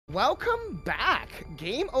Welcome back!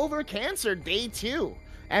 Game Over Cancer Day 2.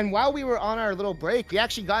 And while we were on our little break, we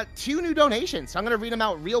actually got 2 new donations. So I'm going to read them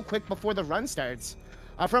out real quick before the run starts.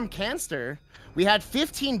 From Cancer, we had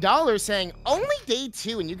 $15 saying, only Day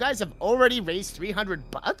 2 and you guys have already raised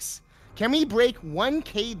 300 bucks? Can we break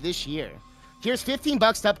 1K this year? Here's 15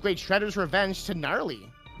 bucks to upgrade Shredder's Revenge to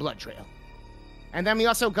Gnarly Blood Trail. And then we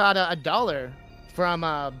also got a dollar from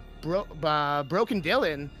Broken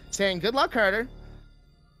Dylan saying, good luck, Carter.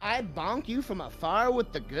 I bonk you from afar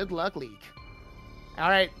with the good luck leak. All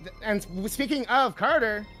right, and speaking of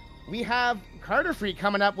Carter, we have Karterfreak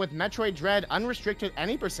coming up with Metroid Dread Unrestricted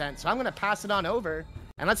any %, so I'm going to pass it on over,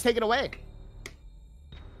 and let's take it away.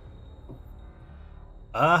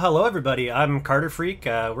 Hello everybody, I'm karterfreak.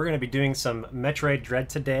 We're going to be doing some Metroid Dread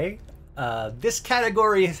today. This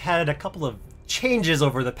category has had a couple of changes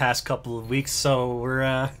over the past couple of weeks, so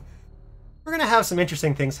we're gonna have some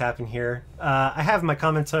interesting things happen here. I have my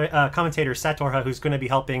commentator Satorha, who's going to be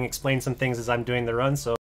helping explain some things as I'm doing the run,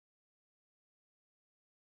 so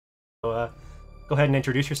go ahead and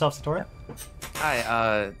introduce yourself, Satorha.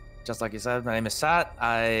 Hi, just like you said, my name is Sat.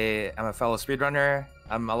 I am a fellow speedrunner.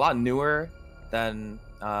 I'm a lot newer than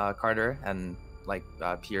Carter and like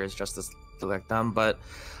peers just as like them, but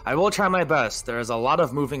I will try my best. There's a lot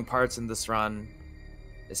of moving parts in this run,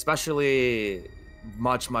 especially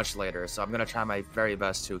much later, so I'm gonna try my very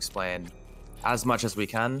best to explain as much as we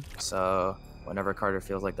can. So whenever Carter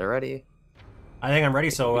feels like they're ready, I think I'm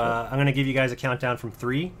ready. So I'm gonna give you guys a countdown from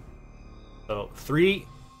 3. So 3,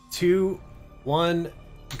 2, 1,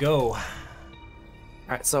 go.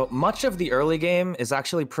 Alright, so much of the early game is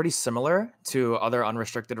actually pretty similar to other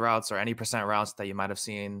unrestricted routes or any % routes that you might have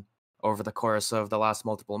seen over the course of the last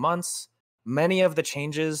multiple months. Many of the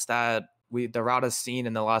changes that the route has seen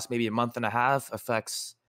in the last maybe a month and a half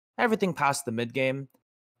affects everything past the mid game,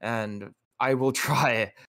 and I will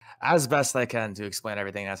try as best I can to explain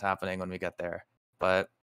everything that's happening when we get there. But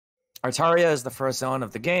Artaria is the first zone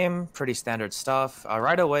of the game, pretty standard stuff.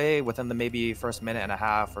 Right away, within the maybe first minute and a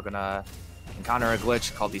half, we're gonna encounter a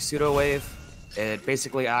glitch called the Pseudo Wave. It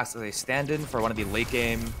basically acts as a stand-in for one of the late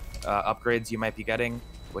game upgrades you might be getting,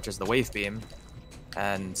 which is the Wave Beam.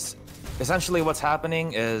 And essentially what's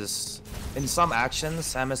happening is, in some actions,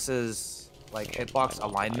 Samus's like hitbox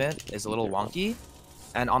alignment is a little wonky,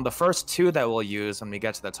 and on the first 2 that we'll use when we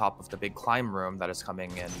get to the top of the big climb room that is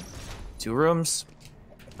coming in 2 rooms,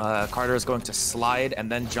 Carter is going to slide and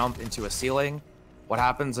then jump into a ceiling. What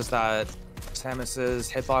happens is that Samus's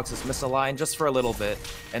hitbox is misaligned just for a little bit,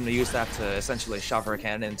 and we use that to essentially shove her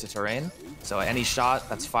cannon into terrain. So any shot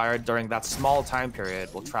that's fired during that small time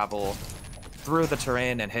period will travel through the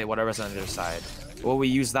terrain and hit whatever's on the other side. What we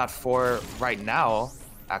use that for right now,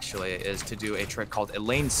 actually, is to do a trick called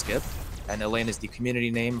Elaine Skip. And Elaine is the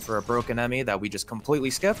community name for a broken Emmy that we just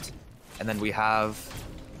completely skipped. And then we have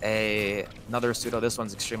another pseudo. This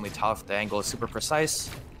one's extremely tough. The angle is super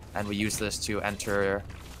precise. And we use this to enter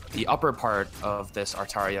the upper part of this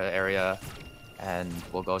Artaria area. And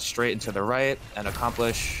we'll go straight into the right and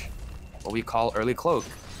accomplish what we call Early Cloak.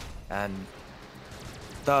 And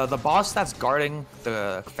the boss that's guarding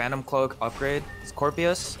the Phantom Cloak upgrade is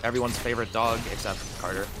Corpius, everyone's favorite dog, except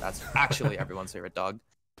Carter. That's actually everyone's favorite dog.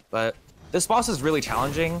 But this boss is really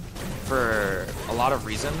challenging for a lot of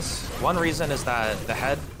reasons. One reason is that the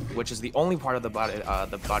head, which is the only part of the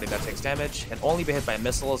body that takes damage, can only be hit by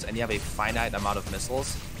missiles, and you have a finite amount of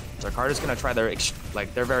missiles. So Carter's gonna try their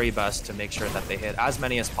very best to make sure that they hit as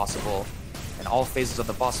many as possible in all phases of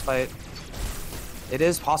the boss fight. It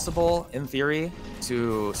is possible, in theory,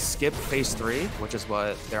 to skip phase 3, which is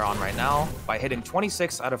what they're on right now, by hitting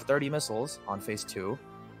 26 out of 30 missiles on phase 2.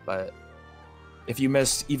 But if you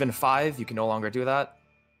miss even 5, you can no longer do that.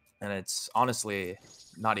 And it's honestly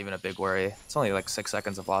not even a big worry. It's only like 6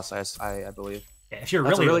 seconds of loss, I believe. Yeah, if you're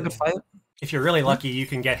That's a really good fight. If you're really lucky, you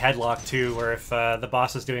can get headlock too, where if the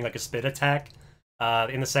boss is doing like a spit attack,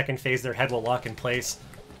 in the second phase, their head will lock in place.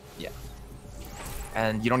 Yeah.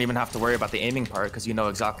 And you don't even have to worry about the aiming part because you know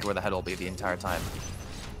exactly where the head will be the entire time.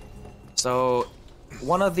 So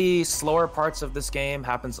one of the slower parts of this game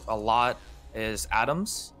happens a lot is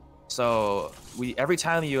atoms. So every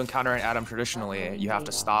time you encounter an atom traditionally, you have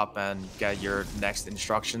to stop and get your next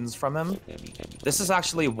instructions from him. This is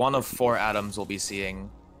actually one of 4 atoms we'll be seeing,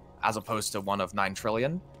 as opposed to one of 9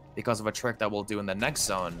 trillion, because of a trick that we'll do in the next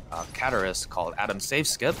zone, Caterus, called Atom Save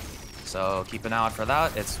Skip. So keep an eye out for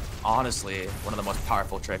that. It's honestly one of the most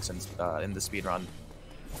powerful tricks in the speedrun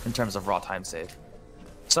in terms of raw time save.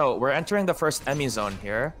 So we're entering the first Emmy zone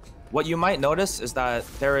here. What you might notice is that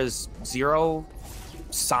there is 0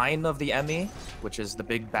 sign of the Emmy, which is the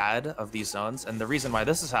big bad of these zones. And the reason why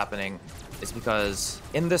this is happening is because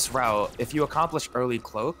in this route, if you accomplish early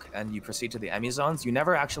cloak and you proceed to the Emmy zones, you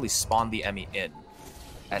never actually spawn the Emmy in.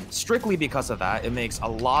 And strictly because of that, it makes a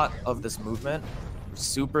lot of this movement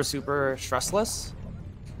super, super stressless.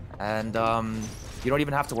 And you don't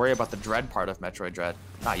even have to worry about the dread part of Metroid Dread.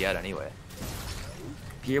 Not yet, anyway.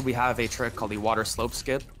 Here we have a trick called the water slope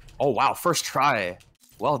skip. Oh, wow, first try.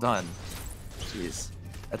 Well done. Jeez.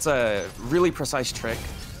 It's a really precise trick,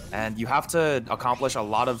 and you have to accomplish a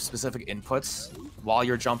lot of specific inputs while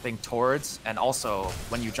you're jumping towards, and also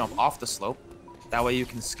when you jump off the slope. That way you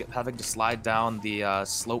can skip having to slide down the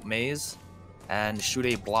slope maze and shoot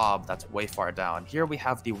a blob that's way far down. Here we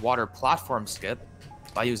have the water platform skip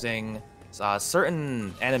by using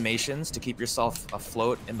certain animations to keep yourself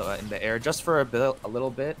afloat in the air just for a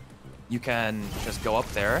little bit. You can just go up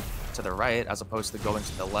there to the right as opposed to going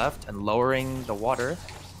to the left and lowering the water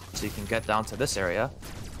so you can get down to this area.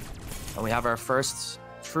 And we have our first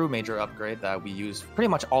true major upgrade that we use pretty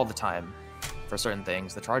much all the time for certain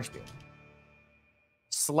things, the charge beam.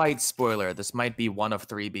 Slight spoiler, this might be one of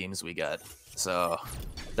 3 beams we get. So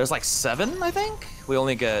there's like 7, I think?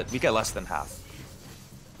 We get less than half.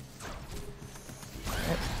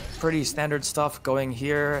 Pretty standard stuff going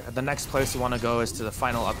here. The next place we want to go is to the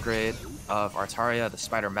final upgrade of Artaria, the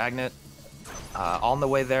Spider Magnet. On the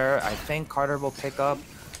way there, I think Carter will pick up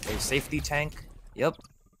a safety tank. Yep.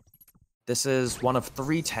 This is one of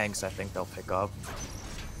 3 tanks I think they'll pick up.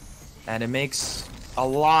 And it makes a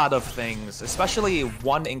lot of things, especially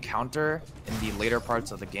one encounter in the later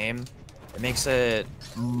parts of the game. It makes it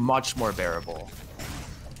much more bearable.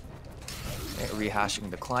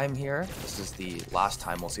 Rehashing the climb here. This is the last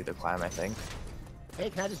time we'll see the climb, I think.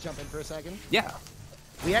 Hey, can I just jump in for a second? Yeah.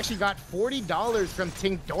 We actually got $40 from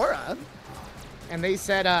Tinkdora. And they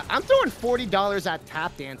said, I'm throwing $40 at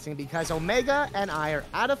tap dancing because Omega and I are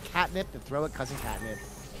out of catnip to throw at Cousin Catnip.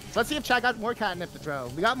 So let's see if Chad got more catnip to throw.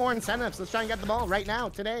 We got more incentives. Let's try and get them all right now,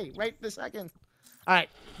 today, right this second. All right,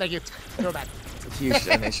 thank you. Throw back. It's a huge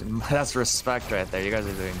donation. That's respect right there. You guys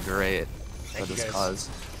are doing great for this cause.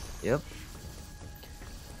 Yep.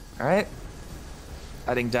 All right.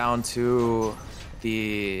 Heading down to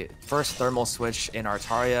the first thermal switch in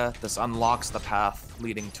Artaria. This unlocks the path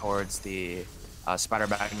leading towards the Spider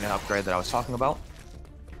Magnet upgrade that I was talking about.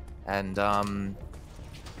 And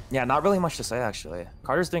yeah, not really much to say actually.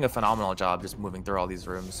 Carter's doing a phenomenal job just moving through all these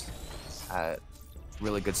rooms at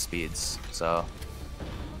really good speeds. So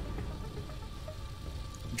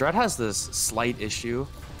Dread has this slight issue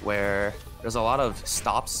where there's a lot of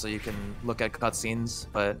stops so you can look at cutscenes,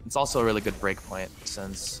 but it's also a really good break point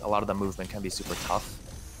since a lot of the movement can be super tough.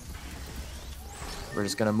 We're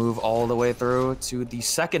just gonna move all the way through to the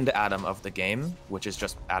second Atom of the game, which is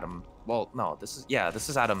just Atom. Well, no, this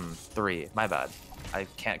is Atom 3. My bad. I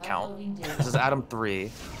can't count. This is Atom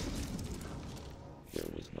 3.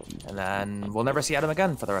 And then we'll never see Atom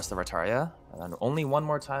again for the rest of Artaria. And then only one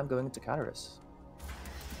more time going into Catarus.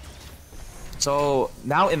 So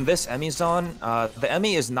now in this Emmy zone, the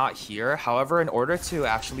Emmy is not here. However, in order to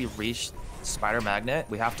actually reach Spider Magnet,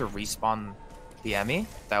 we have to respawn the Emmy.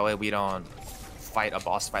 That way we don't fight a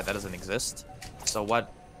boss fight that doesn't exist. So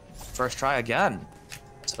first try again.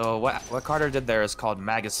 So what Carter did there is called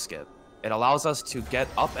Magus Skip. It allows us to get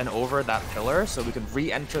up and over that pillar so we can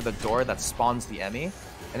re-enter the door that spawns the Emmy.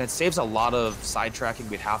 And it saves a lot of sidetracking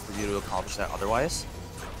we'd have to do to accomplish that otherwise.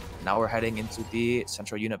 Now we're heading into the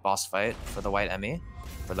central unit boss fight for the White Emmy.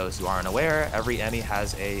 For those who aren't aware, every Emmy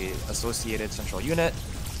has a associated central unit,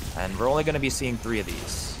 and we're only going to be seeing 3 of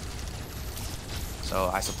these.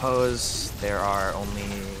 So I suppose there are only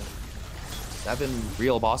 7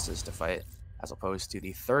 real bosses to fight, as opposed to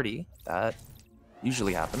the 30 that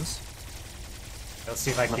usually happens. Let's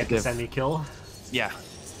see if I can get this Emmy kill. Yeah,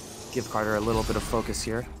 give Carter a little bit of focus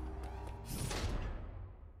here.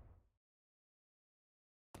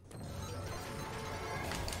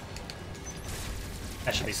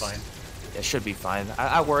 That should be fine. It should be fine.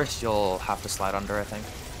 At worst, you'll have to slide under, I think.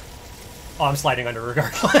 Oh, I'm sliding under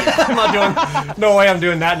regardless. I'm not doing... No way I'm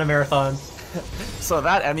doing that in a marathon. So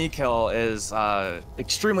that Emmy kill is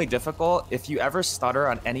extremely difficult if you ever stutter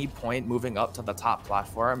on any point moving up to the top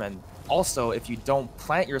platform, and also if you don't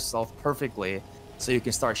plant yourself perfectly so you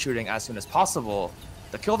can start shooting as soon as possible.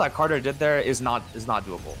 The kill that Carter did there is not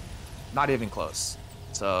doable. Not even close.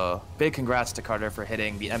 So big congrats to Carter for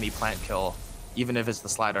hitting the Emmy plant kill, even if it's the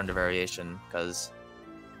slide under variation, because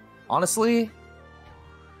honestly,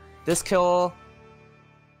 this kill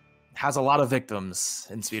has a lot of victims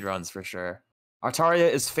in speedruns for sure. Artaria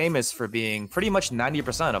is famous for being pretty much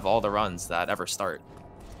 90% of all the runs that ever start.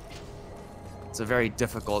 It's a very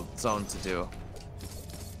difficult zone to do.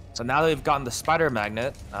 So now that we've gotten the spider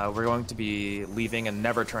magnet, we're going to be leaving and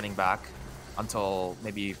never turning back until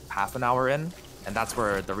maybe half an hour in, and that's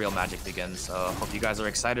where the real magic begins. So hope you guys are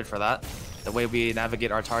excited for that. The way we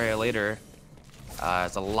navigate Artaria later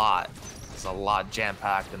is a lot. It's a lot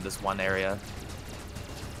jam-packed in this one area.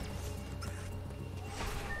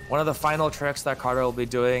 One of the final tricks that Carter will be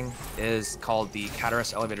doing is called the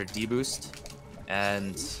Catarus Elevator D-Boost.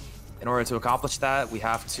 And in order to accomplish that, we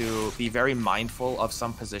have to be very mindful of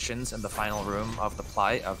some positions in the final room of the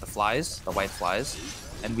flies, the white flies.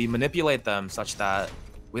 And we manipulate them such that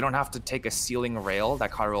we don't have to take a ceiling rail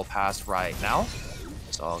that Carter will pass right now.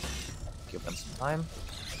 So I'll give them some time.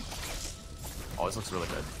 Oh, this looks really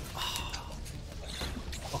good.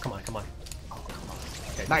 Oh, come on, come on. Oh, come on.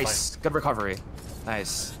 Okay, nice, good recovery.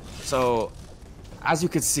 Nice. So, as you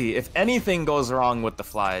can see, if anything goes wrong with the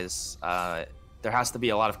flies, there has to be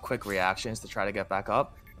a lot of quick reactions to try to get back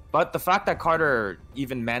up. But the fact that Carter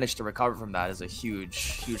even managed to recover from that is a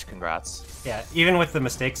huge, huge congrats. Yeah, even with the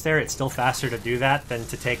mistakes there, it's still faster to do that than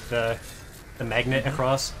to take the magnet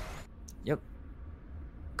across. Yep.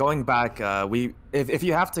 Going back, if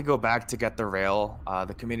you have to go back to get the rail,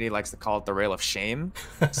 the community likes to call it the rail of shame.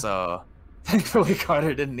 So, thankfully,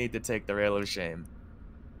 Carter didn't need to take the rail of shame.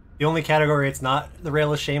 The only category it's not the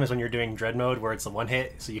rail of shame is when you're doing dread mode, where it's a one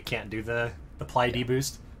hit, so you can't do the ply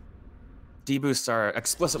D-boost. D-boosts are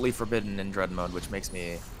explicitly forbidden in dread mode, which makes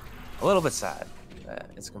me a little bit sad.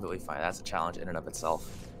 It's completely fine. That's a challenge in and of itself.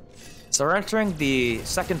 So we're entering the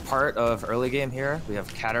second part of early game here. We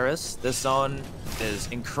have Catarus. This zone is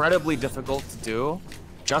incredibly difficult to do,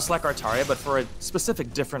 just like Artaria, but for a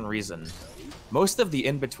specific different reason. Most of the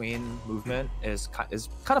in-between movement is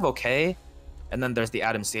kind of okay, and then there's the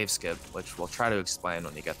Adam save skip, which we'll try to explain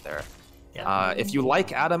when we get there. Yeah. If you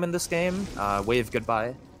like Adam in this game, wave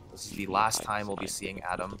goodbye. This is the last time we'll be seeing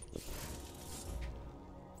Adam.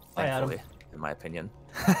 Bye, thankfully, Adam. in my opinion.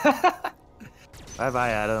 Bye-bye,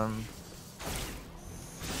 Adam.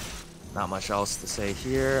 Not much else to say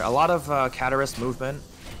here. A lot of Catarus movement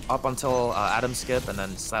up until Adam skip, and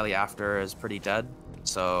then slightly after is pretty dead.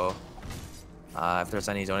 So if there's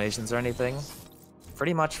any donations or anything,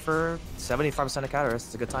 pretty much for 75% of Catarus,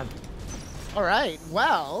 it's a good time. All right,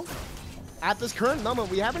 well, at this current moment,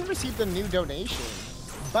 we haven't received a new donation,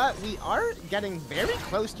 but we are getting very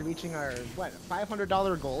close to reaching our, what,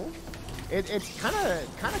 $500 goal? It's kind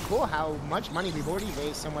of cool how much money we've already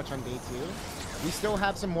raised so much on day 2. We still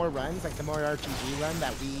have some more runs, like the more RPG run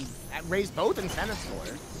that we raised both incentives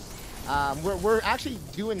for. We're actually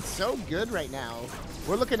doing so good right now.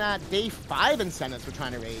 We're looking at day 5 incentives we're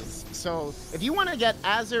trying to raise. So if you want to get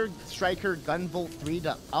Azure Striker Gunvolt 3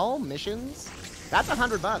 to all missions, that's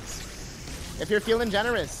 $100 if you're feeling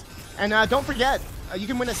generous. And don't forget, you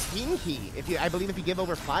can win a Steam key I believe if you give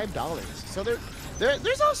over $5. So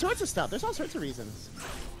there's all sorts of stuff. There's all sorts of reasons.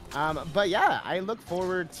 But yeah, I look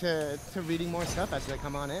forward to reading more stuff as they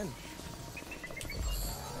come on in.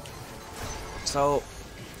 So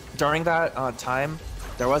during that time,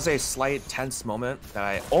 there was a slight tense moment that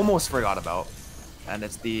I almost forgot about, and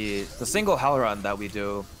it's the single hell run that we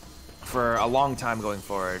do for a long time going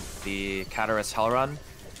forward, the Catarus hell run.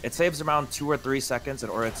 It saves around 2 or 3 seconds in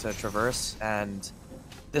order to traverse, and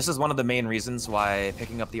this is one of the main reasons why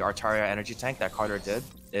picking up the Artaria energy tank that Carter did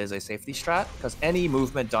is a safety strat, because any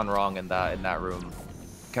movement done wrong in that room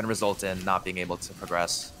can result in not being able to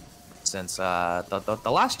progress. Since the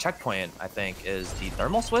last checkpoint, I think, is the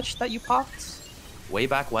thermal switch that you popped way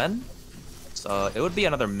back when. So it would be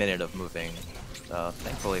another minute of moving. So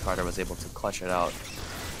thankfully Carter was able to clutch it out.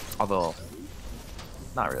 Although,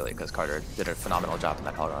 not really, because Carter did a phenomenal job in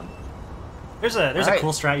that hell run. There's a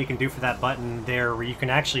cool strat you can do for that button there, where you can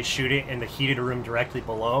actually shoot it in the heated room directly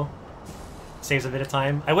below. Saves a bit of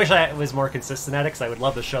time. I wish I was more consistent at it, because I would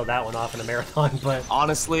love to show that one off in a marathon, but...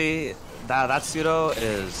 Honestly, that pseudo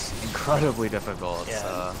is incredibly difficult. Yeah.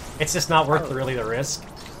 So. It's just not worth really the risk.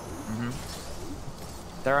 Mm-hmm.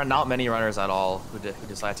 There are not many runners at all who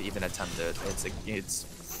decide to even attempt it. It's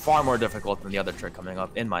far more difficult than the other trick coming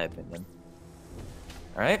up, in my opinion.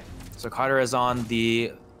 Alright, so Carter is on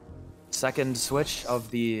the second switch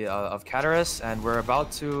of Catarus, and we're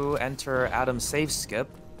about to enter Adam's save skip.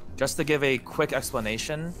 Just to give a quick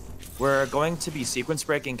explanation, we're going to be sequence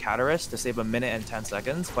breaking Catarus to save 1 minute and 10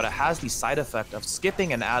 seconds, but it has the side effect of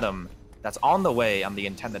skipping an Adam that's on the way on the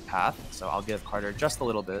intended path. So I'll give Carter just a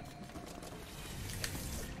little bit.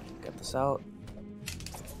 Get this out.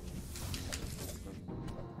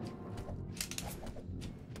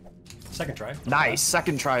 Second try. Nice.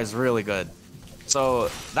 Second try is really good. So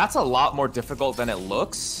that's a lot more difficult than it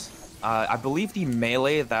looks. I believe the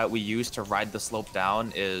melee that we use to ride the slope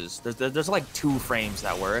down is there's like 2 frames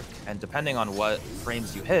that work, and depending on what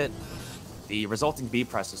frames you hit, the resulting B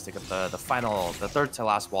presses to get the third to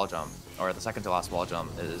last wall jump or the second to last wall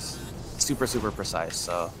jump is super precise.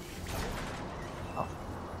 So, oh,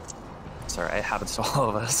 sorry, it happens to all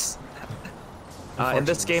of us. In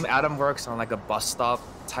this game, Adam works on like a bus stop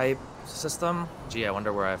type system. Gee, I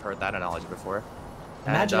wonder where I've heard that analogy before.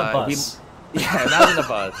 Imagine a bus. Yeah, imagine a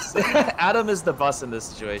bus. Adam is the bus in this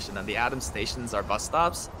situation, and the Adam stations are bus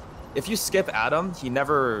stops. If you skip Adam, he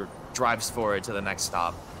never drives forward to the next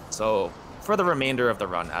stop. So for the remainder of the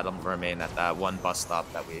run, Adam will remain at that one bus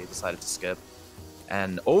stop that we decided to skip.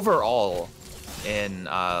 And overall, in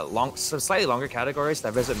slightly longer categories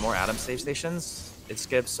that visit more Adam save stations, it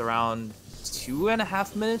skips around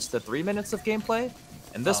 2.5 minutes to 3 minutes of gameplay.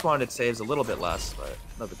 And this one, it saves a little bit less, but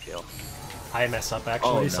no big deal. I mess up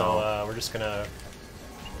actually, so we're just gonna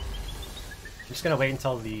wait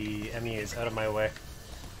until the Emmy is out of my way.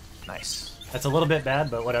 Nice. That's a little bit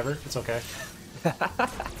bad, but whatever, it's okay.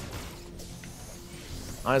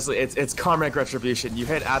 Honestly, it's karmic retribution. You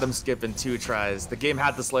hit Adam skip in 2 tries. The game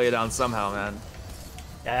had to slow you down somehow, man.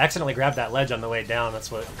 Yeah, I accidentally grabbed that ledge on the way down.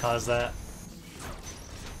 That's what caused that.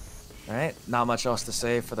 All right, not much else to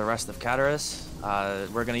say for the rest of Kateris.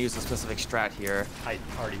 We're gonna use the specific strat here. I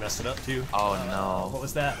already messed it up too. Oh no. What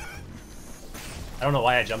was that? I don't know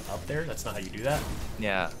why I jumped up there. That's not how you do that.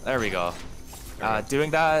 Yeah, there we go.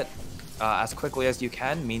 Doing that as quickly as you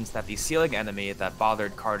can means that the ceiling enemy that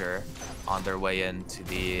bothered Carter on their way into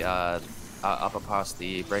the up across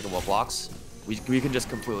the breakable blocks, we can just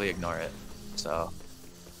completely ignore it. So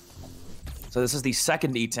this is the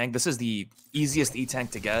second E-Tank. This is the easiest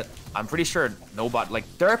E-Tank to get. I'm pretty sure nobody, like,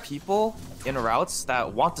 there are people in routes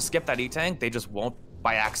that want to skip that E-Tank, they just won't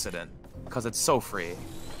by accident because it's so free.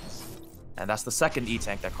 And that's the second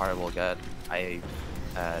E-Tank that Carter will get.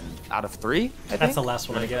 And out of 3, I think? That's the last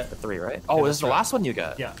one I get. The 3, right? Oh, this is the last one you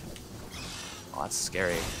get? Yeah. Oh, that's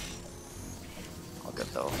scary. All good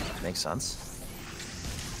though. Makes sense.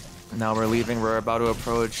 Now we're leaving. We're about to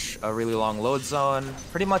approach a really long load zone.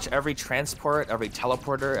 Pretty much every transport, every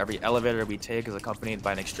teleporter, every elevator we take is accompanied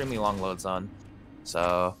by an extremely long load zone.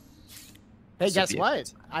 So, hey, guess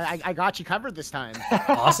what? I got you covered this time.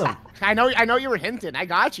 Awesome. I know you were hinting. I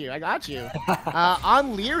got you.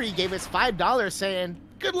 On Leary gave us $5 saying,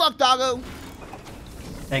 "Good luck, doggo."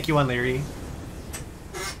 Thank you, Leary.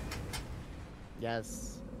 Yes.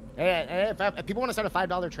 Hey, if people want to start a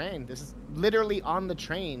 $5 train, this is literally on the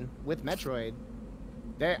train with Metroid.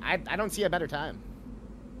 I don't see a better time.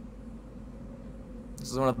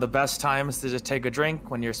 This is one of the best times to just take a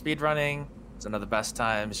drink when you're speedrunning. It's one of the best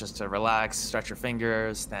times just to relax, stretch your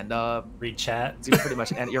fingers, stand up, read chat. Do pretty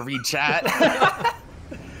much your read chat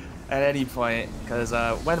at any point, because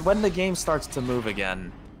when the game starts to move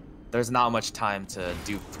again, there's not much time to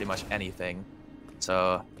do pretty much anything.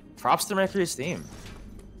 So props to Mercury's team.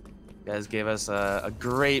 You guys gave us a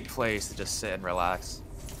great place to just sit and relax.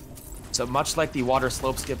 So much like the water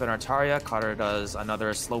slope skip in Artaria, Carter does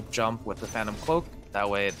another slope jump with the Phantom Cloak. That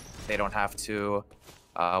way they don't have to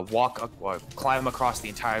climb across the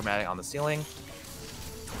entire mat on the ceiling.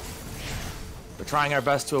 We're trying our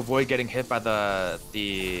best to avoid getting hit by the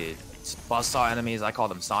buzzsaw enemies. I call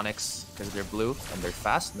them Sonics because they're blue and they're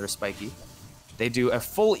fast and they're spiky. They do a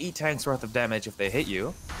full E-Tank's worth of damage if they hit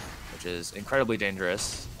you, which is incredibly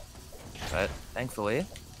dangerous. But thankfully,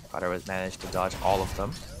 Carter has managed to dodge all of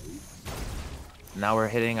them. Now we're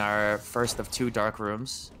hitting our first of 2 dark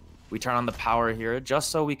rooms. We turn on the power here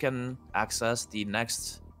just so we can access the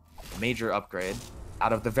next major upgrade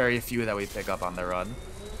out of the very few that we pick up on the run.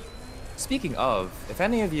 Speaking of, if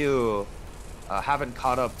any of you haven't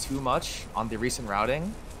caught up too much on the recent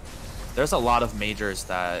routing, there's a lot of majors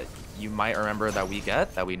that you might remember that we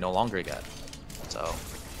get that we no longer get. So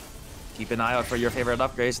keep an eye out for your favorite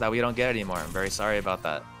upgrades that we don't get anymore. I'm very sorry about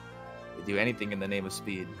that. We do anything in the name of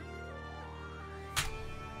speed.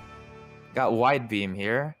 Got wide beam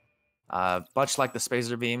here. Much like the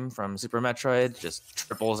Spacer Beam from Super Metroid, just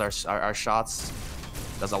triples our shots.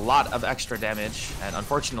 Does a lot of extra damage, and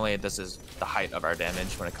unfortunately, this is the height of our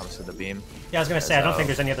damage when it comes to the beam. Yeah, I was gonna say, I don't think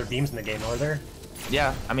there's any other beams in the game, are there?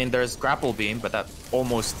 Yeah, I mean, there's grapple beam, but that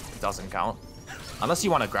almost doesn't count. Unless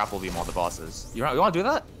you want to grapple beam all the bosses. You want to do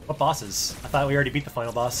that? What bosses? I thought we already beat the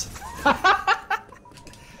final boss.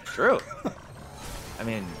 True. I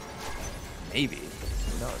mean, maybe.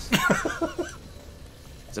 Who knows?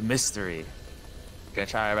 It's a mystery. Gonna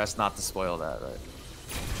try our best not to spoil that, but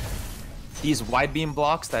these wide beam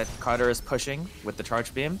blocks that Carter is pushing with the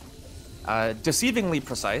charge beam, deceivingly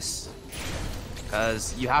precise.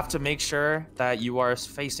 because you have to make sure that you are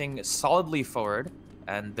facing solidly forward,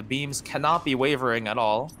 and the beams cannot be wavering at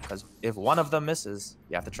all, because if one of them misses,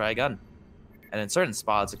 you have to try again. And in certain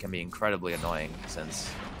spots, it can be incredibly annoying,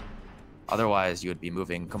 since otherwise you would be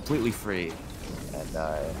moving completely free and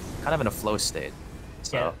kind of in a flow state.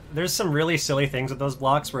 So yeah, there's some really silly things with those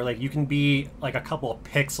blocks where like you can be like a couple of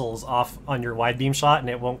pixels off on your wide beam shot and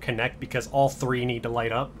it won't connect because all three need to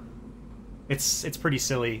light up. It's pretty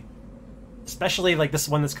silly. Especially like this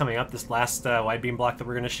one that's coming up, this last wide beam block that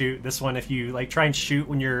we're gonna shoot. This one, if you like try and shoot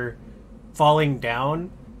when you're falling down,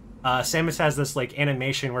 Samus has this like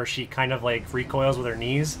animation where she kind of like recoils with her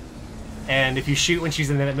knees, and if you shoot when she's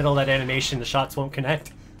in the middle of that animation, the shots won't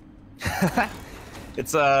connect.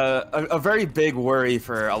 It's a very big worry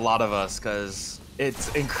for a lot of us because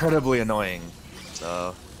it's incredibly annoying.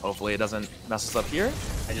 So hopefully it doesn't mess us up here.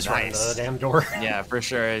 I just ran into the damn door. Yeah, for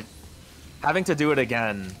sure. Having to do it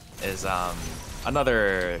again is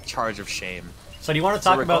another charge of shame. So do you want to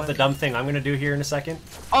talk about the dumb thing I'm going to do here in a second?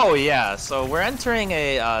 Oh yeah, so we're entering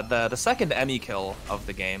the second Emmy kill of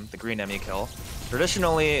the game, the green Emmy kill.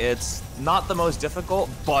 Traditionally, it's not the most difficult,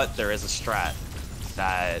 but there is a strat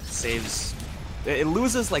that saves... It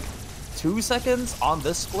loses like 2 seconds on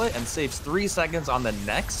this split and saves 3 seconds on the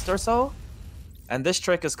next or so. And this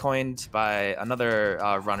trick is coined by another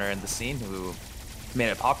runner in the scene who made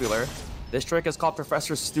it popular. This trick is called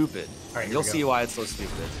Professor Stupid. All right, you'll see why it's so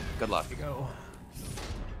stupid. Good luck. Here we go.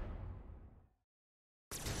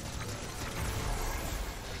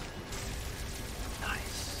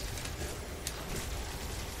 Nice.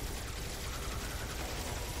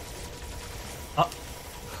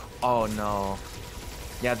 Oh no.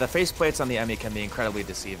 Yeah, the faceplates on the Emmy can be incredibly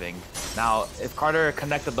deceiving. Now, if Carter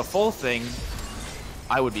connected the full thing,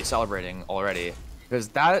 I would be celebrating already. Because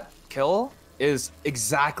that kill is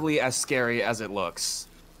exactly as scary as it looks.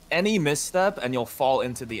 Any misstep and you'll fall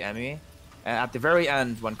into the Emmy. And at the very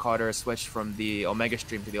end, when Carter switched from the Omega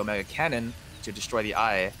Stream to the Omega Cannon to destroy the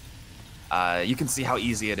eye, you can see how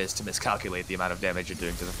easy it is to miscalculate the amount of damage you're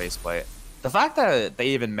doing to the faceplate. The fact that they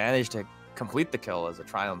even managed to complete the kill is a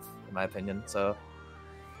triumph, in my opinion. So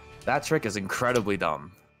that trick is incredibly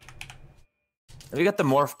dumb. And we got the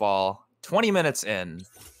Morph Ball 20 minutes in.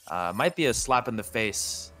 Might be a slap in the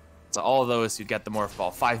face to all those who get the Morph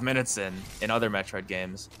Ball 5 minutes in other Metroid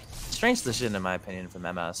games. Strange decision, in my opinion, from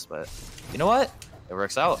MS, but you know what? It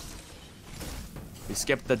works out. We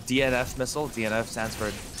skipped the DNF missile. DNF stands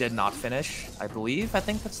for Did Not Finish, I believe. I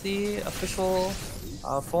think that's the official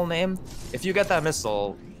full name. If you get that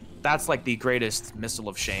missile, that's like the greatest missile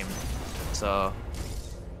of shame. So,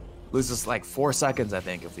 loses like 4 seconds, I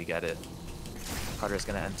think, if we get it. Carter's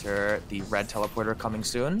gonna enter the red teleporter coming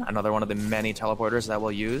soon. Another one of the many teleporters that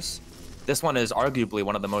we'll use. This one is arguably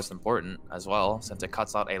one of the most important as well, since it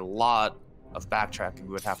cuts out a lot of backtracking we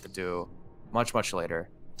would have to do much, much later.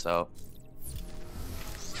 So,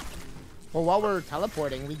 well, while we're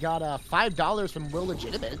teleporting, we got $5 from Will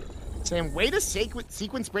Legitimate saying, "Way to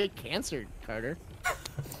sequence break cancer, Carter.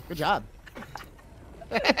 Good job.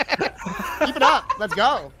 Keep it up. Let's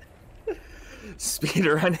go."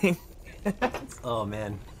 Speedrunning. Oh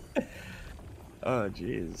man. Oh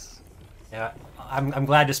jeez. Yeah, I'm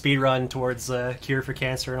glad to speedrun towards cure for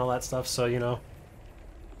cancer and all that stuff. So you know.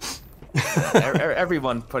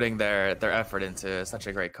 Everyone putting their effort into such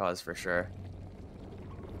a great cause for sure.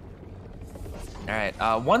 All right.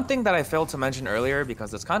 One thing that I failed to mention earlier,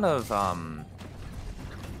 because it's kind of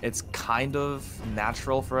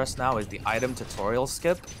natural for us now, is the item tutorial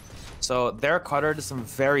skip. So there, Carter did some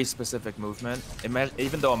very specific movement,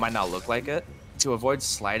 even though it might not look like it, to avoid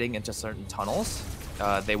sliding into certain tunnels.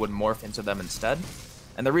 They would morph into them instead.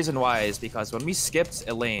 And the reason why is because when we skipped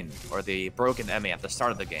Elaine, or the broken Emmy at the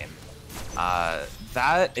start of the game,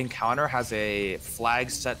 that encounter has a flag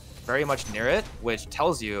set very much near it, which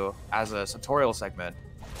tells you, as a tutorial segment,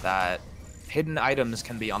 that hidden items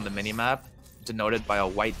can be on the minimap, denoted by a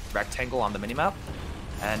white rectangle on the minimap.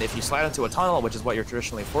 And if you slide into a tunnel, which is what you're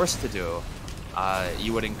traditionally forced to do,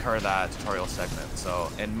 you would incur that tutorial segment.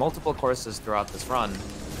 So in multiple courses throughout this run,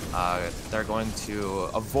 they're going to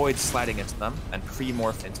avoid sliding into them and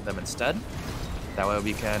pre-morph into them instead. That way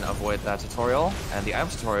we can avoid that tutorial. And the item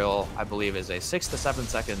tutorial, I believe, is a 6 to 7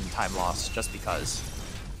 second time loss just because.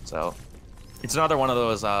 So it's another one of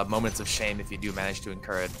those moments of shame if you do manage to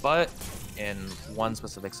incur it, but in one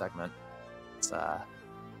specific segment. It's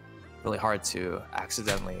really hard to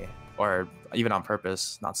accidentally, or even on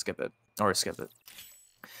purpose, not skip it, or skip it.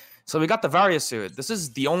 So we got the Varia suit. This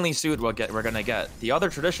is the only suit we're gonna get. The other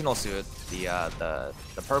traditional suit, the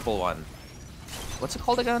purple one, what's it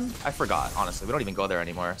called again? I forgot, honestly. We don't even go there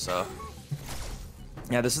anymore, so.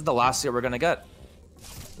 Yeah, this is the last suit we're gonna get.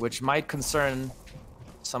 which might concern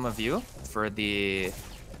some of you for the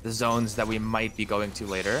zones that we might be going to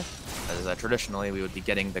later, as traditionally we would be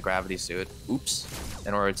getting the gravity suit,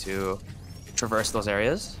 in order to traverse those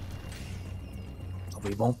areas. But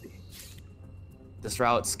we won't be. This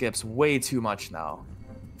route skips way too much now,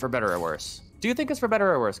 for better or worse. Do you think it's for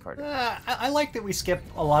better or worse, Carter? I like that we skip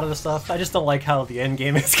a lot of the stuff. I just don't like how the end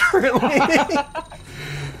game is currently.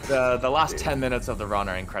 The last 10 minutes of the run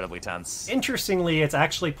are incredibly tense. Interestingly, it's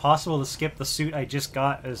actually possible to skip the suit I just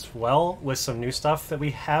got as well with some new stuff that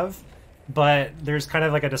we have. But there's kind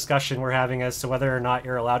of like a discussion we're having as to whether or not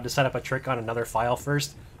you're allowed to set up a trick on another file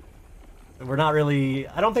first. We're not really...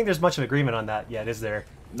 I don't think there's much of agreement on that yet, is there?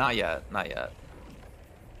 Not yet, not yet.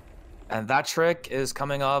 And that trick is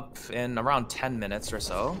coming up in around 10 minutes or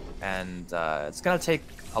so, and it's going to take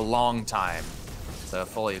a long time to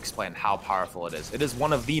fully explain how powerful it is. It is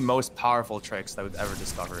one of the most powerful tricks that we've ever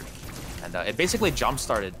discovered, and it basically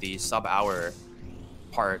jump-started the sub-hour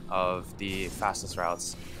part of the fastest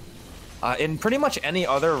routes. In pretty much any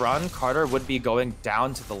other run, Carter would be going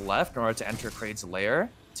down to the left in order to enter Kraid's lair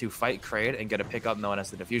to fight Kraid and get a pickup known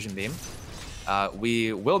as the Diffusion Beam.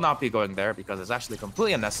 We will not be going there because it's actually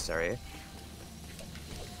completely unnecessary.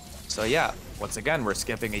 So yeah, once again, we're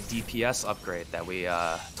skipping a DPS upgrade that we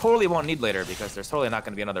totally won't need later because there's totally not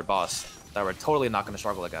going to be another boss that we're totally not going to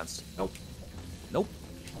struggle against. Nope. Nope.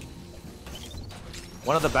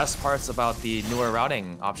 One of the best parts about the newer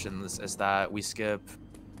routing options is that we skip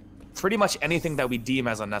pretty much anything that we deem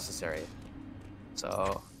as unnecessary.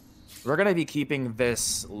 So we're going to be keeping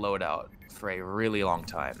this loadout for a really long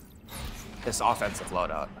time. This offensive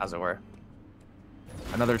loadout, as it were.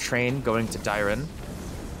 Another train going to Dairen.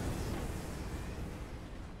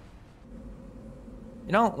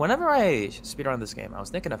 You know, whenever I speedrun this game, I was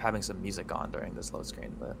thinking of having some music on during this load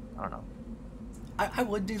screen, but I don't know. I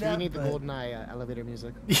would do that. You need the GoldenEye elevator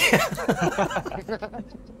music. Yeah.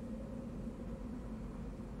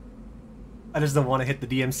 I just don't want to hit the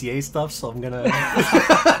DMCA stuff, so I'm gonna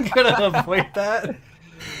I'm gonna avoid that.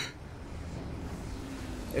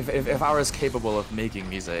 If I was capable of making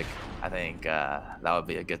music, I think that would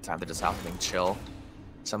be a good time to just have something chill,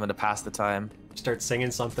 something to pass the time. Start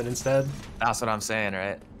singing something instead. That's what I'm saying,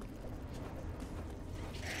 right?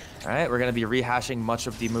 All right, we're gonna be rehashing much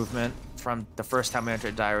of the movement from the first time we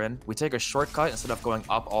entered Dairen. We take a shortcut instead of going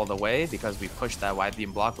up all the way because we pushed that wide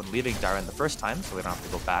beam block when leaving Dairen the first time, so we don't have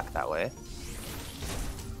to go back that way.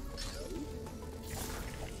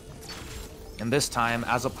 And this time,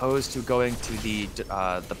 as opposed to going to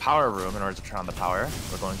the power room in order to turn on the power,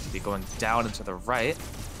 we're going to be going down and to the right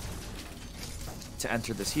to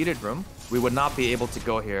enter this heated room. We would not be able to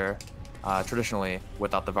go here traditionally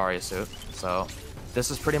without the Varia suit. So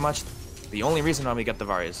this is pretty much the only reason why we get the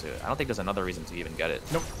Varia suit. I don't think there's another reason to even get it.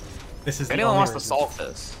 Nope. This is if anyone wants to solve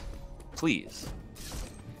this, please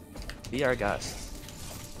be our guest.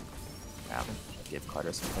 Yeah, give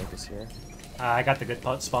Carter some focus here. I got the good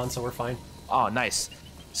spawn, so we're fine. Oh, nice.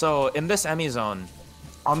 So in this Emmy zone,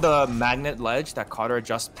 on the magnet ledge that Carter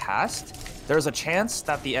just passed, there's a chance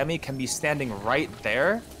that the Emmy can be standing right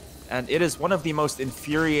there, and it is one of the most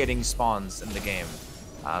infuriating spawns in the game.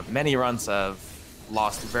 Many runs have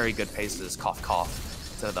lost very good paces, cough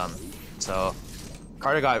cough, to them. So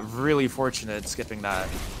Carter got really fortunate skipping that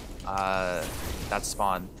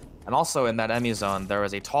spawn. And also in that Emmy zone, there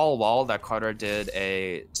was a tall wall that Carter did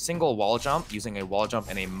a single wall jump using a wall jump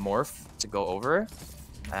and a morph to go over.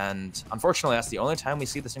 And unfortunately, that's the only time we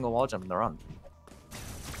see the single wall jump in the run.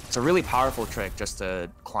 It's a really powerful trick just to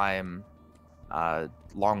climb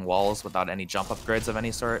long walls without any jump upgrades of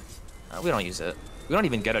any sort. We don't use it. We don't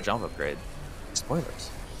even get a jump upgrade.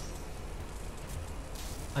 Spoilers.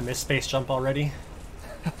 I missed space jump already.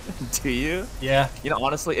 Do you? Yeah. You know,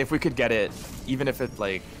 honestly, if we could get it, even if it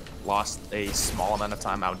like lost a small amount of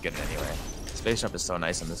time, I would get it anyway. Space jump is so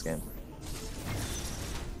nice in this game.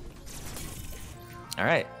 All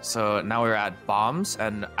right, so now we're at bombs,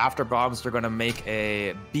 and after bombs, we're going to make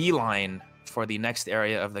a beeline for the next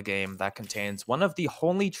area of the game that contains one of the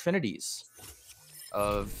holy trinities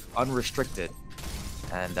of Unrestricted.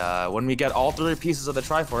 And when we get all 3 pieces of the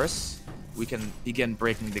Triforce, we can begin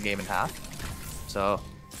breaking the game in half. So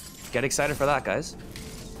get excited for that, guys.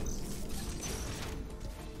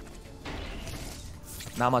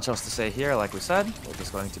 Not much else to say here, like we said. We're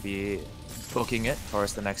just going to be booking it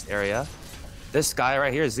towards the next area. This guy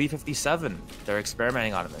right here, Z57, they're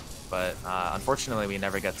experimenting on him, but unfortunately we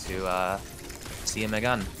never get to see him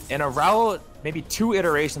again. In a route maybe 2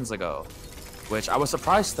 iterations ago, which I was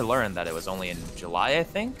surprised to learn that it was only in July, I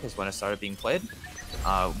think, is when it started being played.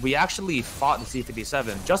 We actually fought the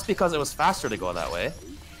Z57 just because it was faster to go that way.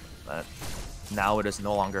 But Now it is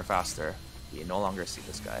no longer faster. You no longer see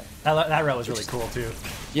this guy. That route was really cool too.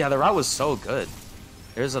 Yeah, the route was so good.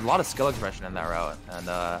 There's a lot of skill expression in that route, and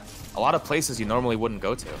a lot of places you normally wouldn't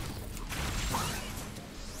go to.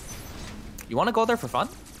 You want to go there for fun?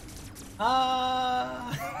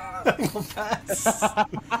 We'll pass.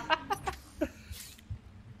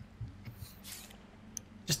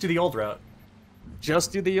 Just do the old route.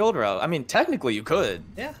 Just do the old route. I mean, technically you could.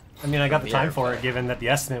 Yeah. I mean, I got the time for it, given that the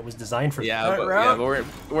estimate was designed for yeah, that but, route. Yeah,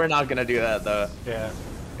 but we're not gonna do that though. Yeah.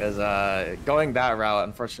 Because going that route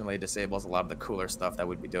unfortunately disables a lot of the cooler stuff that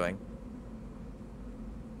we'd be doing.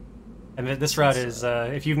 And this route is,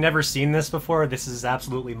 if you've never seen this before, this is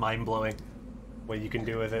absolutely mind-blowing. What you can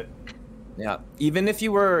do with it. Yeah, even if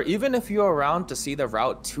you were around to see the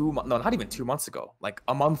route not even 2 months ago, like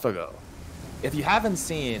a month ago, if you haven't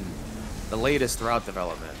seen the latest route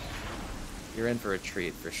development, you're in for a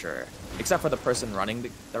treat for sure. Except for the person running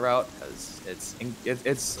the route, because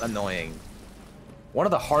it's annoying. One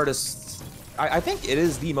of the hardest, I think it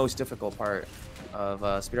is the most difficult part of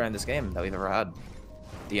speedrunning this game that we've ever had.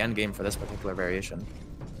 The end game for this particular variation.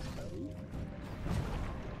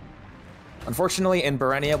 Unfortunately, in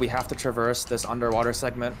Berenia, we have to traverse this underwater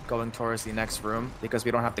segment going towards the next room because we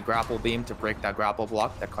don't have the grapple beam to break that grapple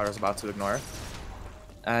block that Carter's about to ignore.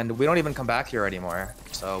 And we don't even come back here anymore,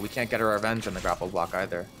 so we can't get our revenge on the grapple block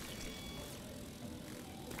either.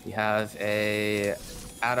 We have a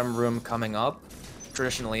Adam room coming up.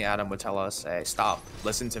 Traditionally, Adam would tell us, hey, stop,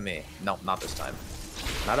 listen to me. No, not this time.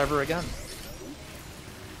 Not ever again.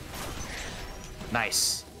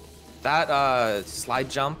 Nice. That slide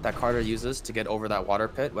jump that Carter uses to get over that water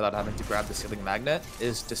pit without having to grab the ceiling magnet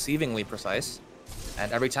is deceivingly precise.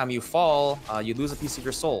 And every time you fall, you lose a piece of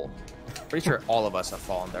your soul. Pretty sure all of us have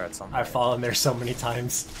fallen there at some point. I've fallen there so many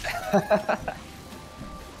times.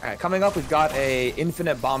 Alright, coming up, we've got a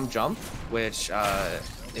infinite bomb jump, which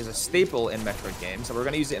is a staple in Metroid games, so we're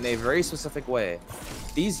going to use it in a very specific way.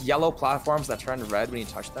 These yellow platforms that turn red when you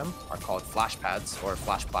touch them are called flash pads, or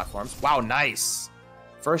flash platforms. Wow, nice!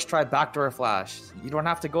 First try backdoor flash. You don't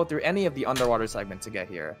have to go through any of the underwater segment to get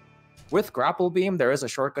here. With grapple beam, there is a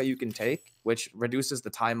shortcut you can take, which reduces the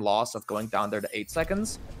time loss of going down there to 8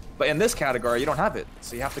 seconds. But in this category, you don't have it.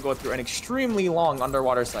 So you have to go through an extremely long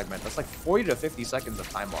underwater segment. That's like 40 to 50 seconds of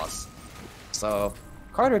time loss. So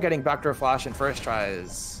Carter getting backdoor flash in first try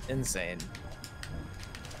is insane.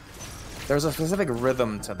 There's a specific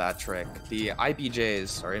rhythm to that trick. The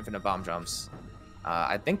IBJs, or infinite bomb jumps,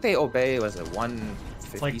 I think they obey, was it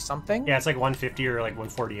 150 like, something? Yeah, it's like 150 or like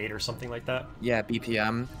 148 or something like that. Yeah,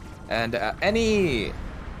 BPM. And any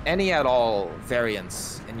at all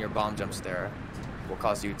variance in your bomb jumps there will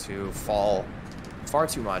cause you to fall far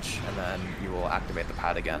too much, and then you will activate the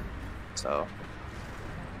pad again. So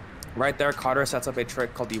right there, Carter sets up a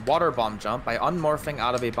trick called the water bomb jump. By unmorphing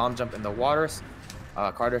out of a bomb jump in the waters,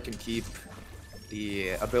 Carter can keep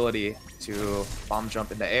the ability to bomb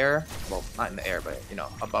jump in the air. Well, not in the air, but, you know,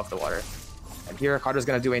 above the water. And here, Carter's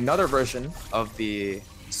going to do another version of the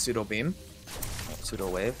pseudo beam, pseudo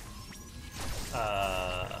wave.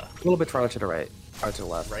 A little bit farther to the right, or to the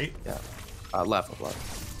left. Right? Yeah. Left. Well,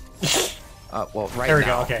 right there we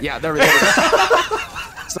now. go, okay. Yeah, there we go.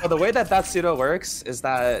 So the way that pseudo works is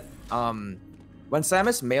that when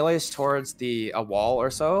Samus melees towards a wall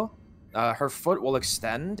or so, her foot will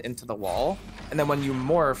extend into the wall, and then when you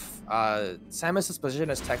morph, Samus's position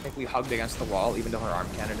is technically hugged against the wall, even though her arm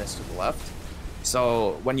cannon is to the left.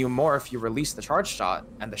 So when you morph, you release the charge shot,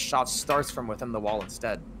 and the shot starts from within the wall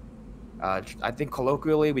instead. I think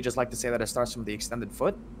colloquially, we just like to say that it starts from the extended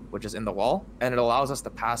foot, which is in the wall, and it allows us to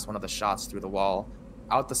pass one of the shots through the wall,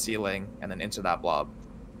 out the ceiling, and then into that blob.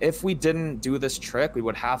 If we didn't do this trick, we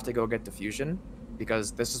would have to go get diffusion,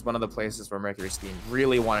 because this is one of the places where Mercury Steam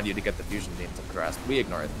really wanted you to get the fusion beam to progress. We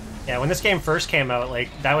ignored it. Yeah, when this game first came out, like,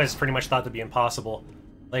 that was pretty much thought to be impossible.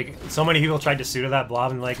 Like, so many people tried to pseudo that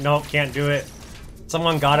blob and like, nope, can't do it.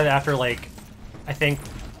 Someone got it after, like, I think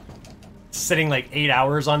sitting like 8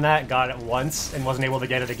 hours on that, got it once and wasn't able to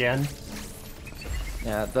get it again.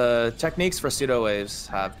 Yeah, the techniques for pseudo waves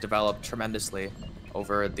have developed tremendously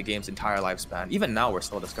over the game's entire lifespan. Even now, we're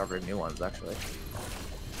still discovering new ones, actually.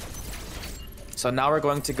 So now we're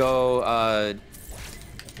going to go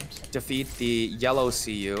defeat the yellow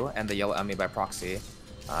CU and the yellow Emmy by proxy.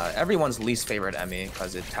 Everyone's least favorite Emmy,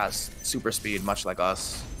 because it has super speed, much like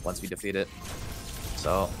us, once we defeat it.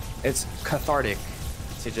 So it's cathartic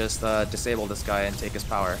to just disable this guy and take his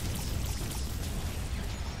power.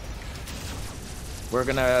 We're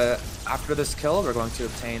gonna, after this kill, we're going to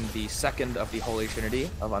obtain the second of the Holy Trinity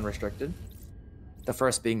of Unrestricted. The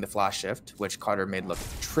first being the Flash Shift, which Carter made look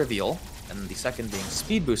trivial, and the second being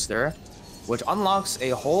Speed Booster, which unlocks a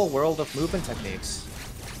whole world of movement techniques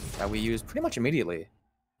that we use pretty much immediately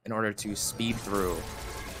in order to speed through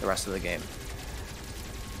the rest of the game.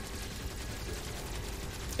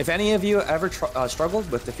 If any of you ever struggled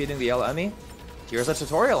with defeating the yellow Emmy, here's a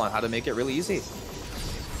tutorial on how to make it really easy.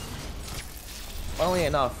 Funnily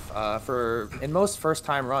enough, in most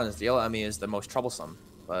first-time runs, the yellow Emmy is the most troublesome,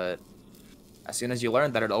 but as soon as you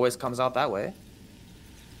learn that it always comes out that way,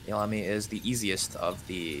 the yellow Emmy is the easiest of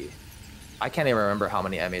the... I can't even remember how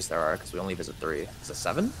many Emmys there are, because we only visit 3. Is it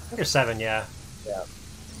 7? I think there's 7, yeah. Yeah.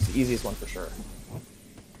 It's the easiest one for sure.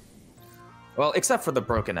 Well, except for the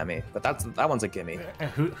broken Emmy, but that one's a gimme.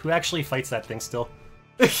 Who actually fights that thing still?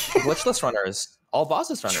 Glitchless runners. All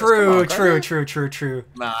bosses runners. True.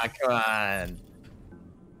 Nah, come on.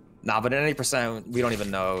 Nah, but at 80%, we don't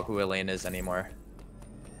even know who Elaine is anymore.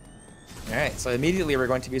 Alright, so immediately we're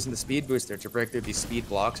going to be using the speed booster to break through these speed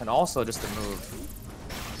blocks and also just to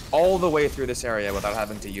move all the way through this area without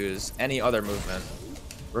having to use any other movement.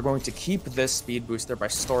 We're going to keep this speed booster by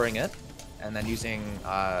storing it and then using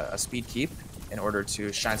a speed keep in order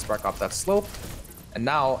to shine spark up that slope. And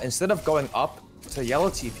now, instead of going up to yellow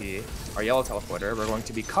TP, or yellow teleporter, we're going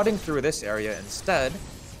to be cutting through this area instead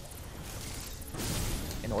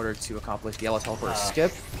in order to accomplish the yellow teleporter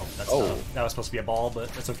skip. That was supposed to be a ball, but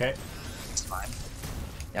that's okay. It's fine.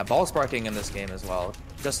 Yeah, ball sparking in this game as well.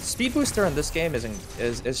 Just speed booster in this game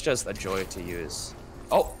is just a joy to use.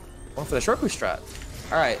 Oh, one for the short boost strat.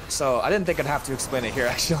 Alright, so I didn't think I'd have to explain it here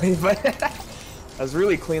actually, but that was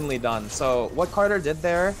really cleanly done. So what Carter did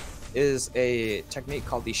there is a technique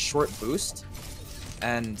called the short boost.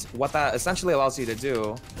 And what that essentially allows you to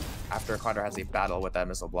do, after Carter has a battle with that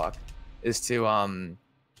missile block, is to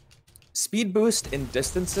speed boost in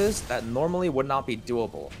distances that normally would not be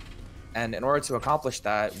doable. And in order to accomplish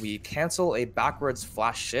that, we cancel a backwards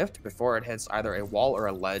flash shift before it hits either a wall or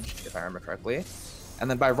a ledge, if I remember correctly. And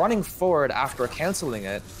then by running forward after canceling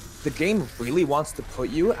it, the game really wants to put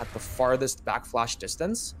you at the farthest backflash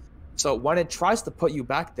distance. So when it tries to put you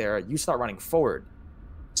back there, you start running forward.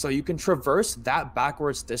 So you can traverse that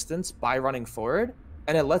backwards distance by running forward,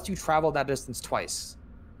 and it lets you travel that distance twice,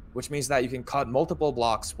 which means that you can cut multiple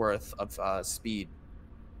blocks worth of speed.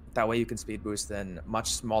 That way you can speed boost in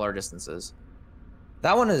much smaller distances.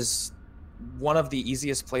 That one is one of the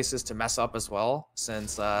easiest places to mess up as well,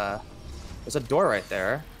 since there's a door right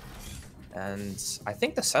there, and I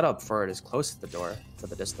think the setup for it is close to the door for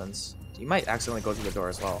the distance. You might accidentally go through the door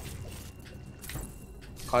as well.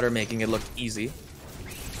 Carter making it look easy.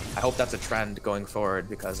 I hope that's a trend going forward,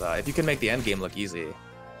 because if you can make the end game look easy,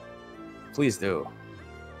 please do.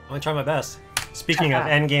 I'm gonna try my best. Speaking of,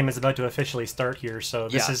 endgame is about to officially start here, so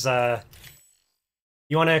this is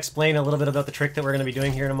you want to explain a little bit about the trick that we're going to be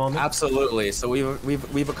doing here in a moment? Absolutely. So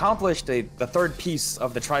we've accomplished the third piece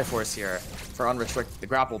of the Triforce here for Unrestricted, the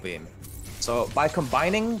grapple beam. So by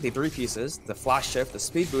combining the 3 pieces, the flash shift, the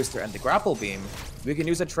speed booster, and the grapple beam, we can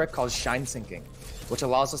use a trick called shine sinking, which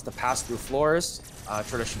allows us to pass through floors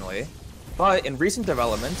traditionally. But in recent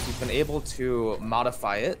developments, we've been able to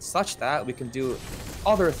modify it such that we can do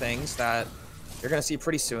other things that you're going to see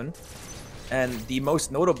pretty soon. And the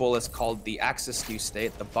most notable is called the Axis Skew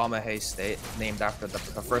state, the Bamahe state, named after the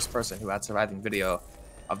first person who had surviving video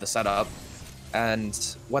of the setup. And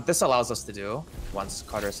what this allows us to do, once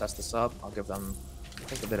Carter sets this up, I'll give them, I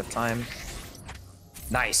think, a bit of time.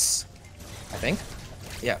 Nice, I think.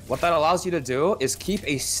 Yeah, what that allows you to do is keep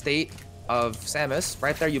a state of Samus.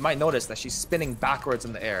 Right there, you might notice that she's spinning backwards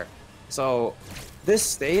in the air. So this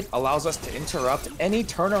state allows us to interrupt any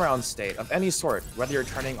turnaround state of any sort, whether you're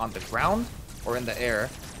turning on the ground or in the air,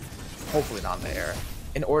 hopefully not in the air,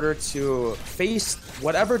 in order to face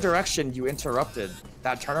whatever direction you interrupted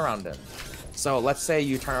that turnaround in. So let's say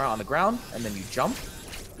you turn around on the ground and then you jump.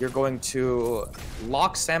 You're going to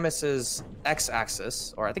lock Samus's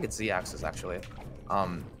x-axis, or I think it's z-axis actually,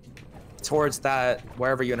 towards that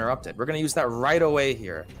wherever you interrupted. We're going to use that right away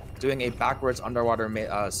here, doing a backwards underwater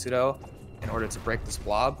pseudo in order to break this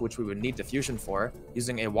blob, which we would need diffusion for,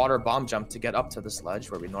 using a water bomb jump to get up to this ledge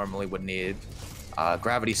where we normally would need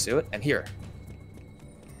gravity suit, and here.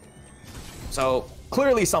 So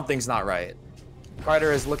clearly something's not right.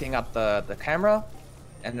 Carter is looking at the camera,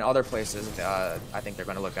 and in other places, I think they're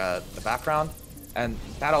going to look at the background, and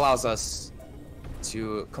that allows us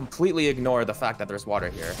to completely ignore the fact that there's water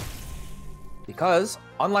here. Because,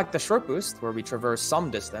 unlike the short boost, where we traverse some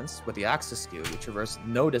distance, with the Axis Skew, we traverse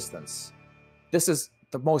no distance. This is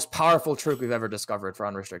the most powerful trick we've ever discovered for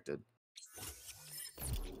Unrestricted.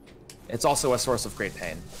 It's also a source of great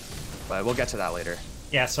pain, but we'll get to that later.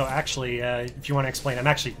 Yeah, so actually, if you want to explain, I'm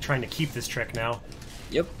actually trying to keep this trick now.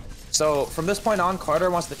 Yep. So from this point on, Carter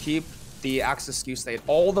wants to keep the axis skew state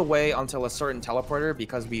all the way until a certain teleporter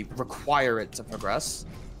because we require it to progress.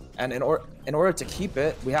 And in order to keep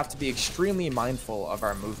it, we have to be extremely mindful of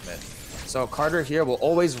our movement. So Carter here will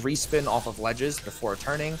always respin off of ledges before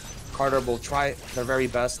turning. Carter will try their very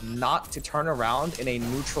best not to turn around in a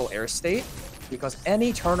neutral air state, because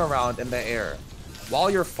any turnaround in the air while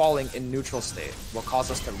you're falling in neutral state will cause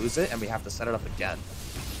us to lose it, and we have to set it up again.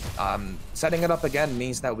 Setting it up again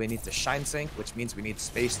means that we need to shine sync, which means we need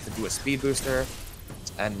space to do a speed booster,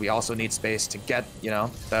 and we also need space to get, you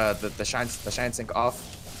know, the shine sync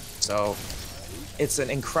off. So it's an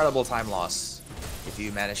incredible time loss if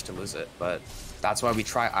you manage to lose it, but that's why we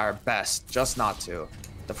try our best just not to.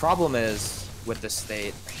 The problem is with this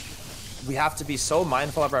state, we have to be so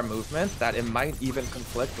mindful of our movement that it might even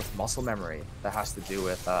conflict with muscle memory that has to do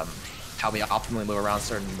with how we optimally move around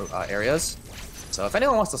certain areas. So if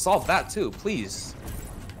anyone wants to solve that too, please.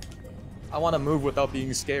 I want to move without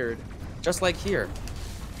being scared. Just like here.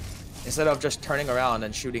 Instead of just turning around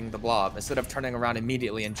and shooting the blob, instead of turning around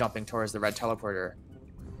immediately and jumping towards the red teleporter,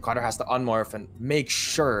 Carter has to unmorph and make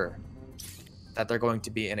sure that they're going to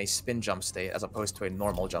be in a spin jump state as opposed to a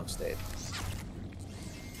normal jump state.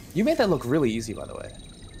 You made that look really easy, by the way.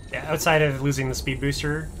 Yeah, outside of losing the speed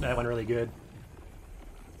booster, that went really good.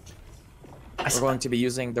 We're going to be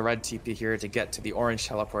using the red TP here to get to the orange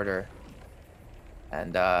teleporter.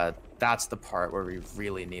 And that's the part where we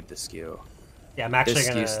really need the skew. Yeah, I'm actually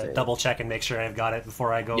going to double check and make sure I've got it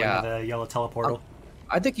before I go into the yellow teleportal.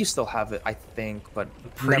 I think you still have it, I think, but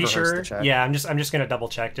pretty never sure. hurts to check. Yeah, I'm just going to double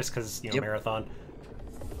check just because, you know, marathon.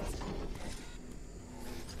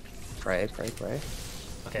 Pray.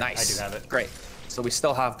 Okay, nice. I do have it. Great. So we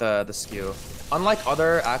still have the skew. Unlike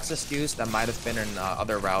other axis skews that might have been in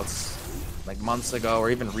other routes, like months ago or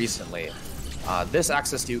even recently, this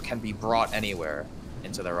axis skew can be brought anywhere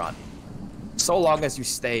into the run, so long as you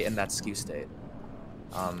stay in that skew state.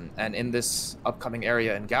 And in this upcoming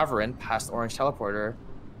area in Gavarin, past Orange Teleporter,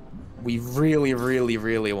 we really, really,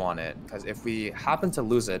 really want it, because if we happen to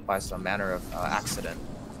lose it by some manner of accident,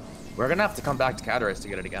 we're gonna have to come back to Cataracts to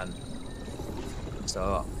get it again.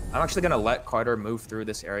 So I'm actually gonna let Carter move through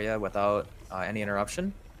this area without any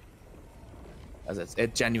interruption, as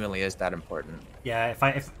it genuinely is that important. Yeah,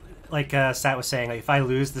 if like Sat was saying, like, if I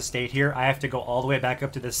lose the state here, I have to go all the way back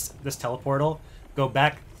up to this teleportal, go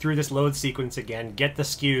back through this load sequence again, get the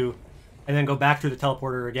skew, and then go back through the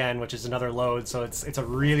teleporter again, which is another load. So it's a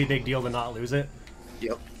really big deal to not lose it.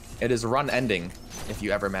 Yep. It is run ending if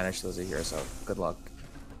you ever manage to lose it here. So good luck.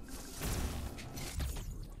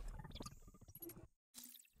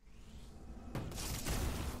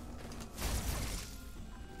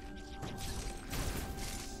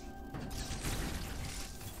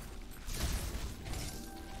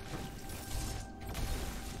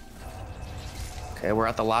 Okay, we're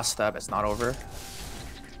at the last step. It's not over.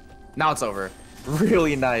 Now it's over.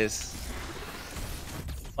 Really nice.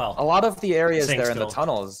 Well, a lot of the areas there in still. the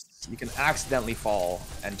tunnels, you can accidentally fall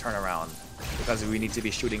and turn around because we need to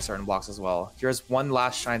be shooting certain blocks as well. Here's one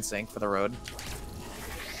last shine sync for the road.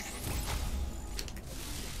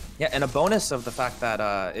 Yeah, and a bonus of the fact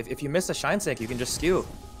that if you miss a shine sync, you can just skew,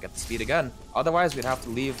 get the speed again. Otherwise, we'd have to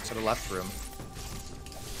leave to the left room.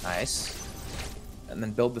 Nice. And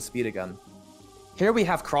then build the speed again. Here we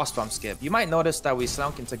have cross bump skip. You might notice that we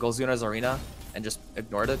sunk into Golzuna's arena and just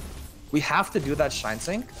ignored it. We have to do that shine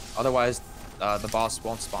sync, otherwise the boss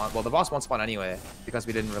won't spawn. Well, the boss won't spawn anyway because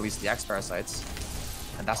we didn't release the X parasites,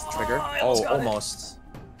 and that's the trigger. Oh, almost.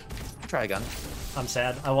 Try again. I'm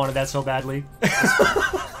sad. I wanted that so badly.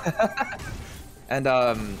 And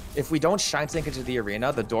if we don't shine sync into the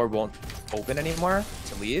arena, the door won't open anymore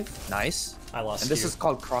to leave. Nice. I lost. And this is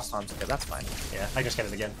called cross bump skip. That's fine. Yeah, I just get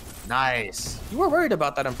it again. Nice. You were worried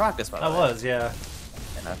about that in practice, by the way. I was, yeah.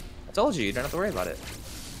 And I told you don't have to worry about it.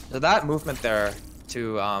 So that movement there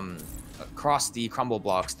to cross the crumble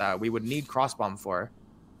blocks that we would need cross bomb for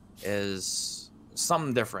is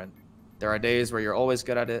something different. There are days where you're always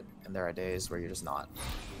good at it, and there are days where you're just not.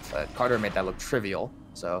 But Carter made that look trivial,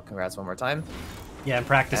 so congrats one more time. Yeah, in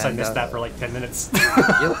practice I missed that for like 10 minutes.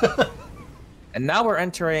 Yep. And now we're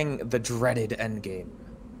entering the dreaded endgame.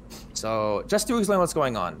 So just to explain what's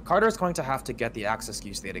going on, Carter's going to have to get the axis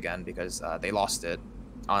skew state again because they lost it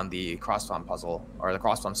on the cross bomb puzzle, or the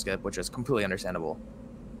cross bomb skip, which is completely understandable.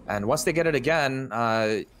 And once they get it again,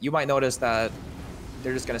 you might notice that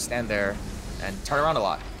they're just going to stand there and turn around a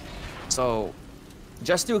lot. So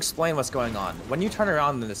just to explain what's going on, when you turn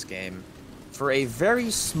around in this game, for a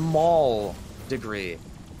very small degree,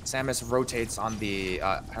 Samus rotates on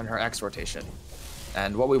on her X rotation.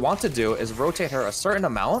 And what we want to do is rotate her a certain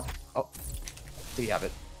amount. Oh, do you have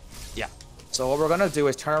it? Yeah. So what we're gonna do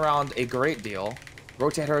is turn around a great deal,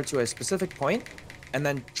 rotate her to a specific point, and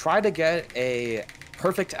then try to get a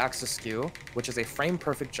perfect axis skew, which is a frame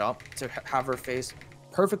perfect jump to have her face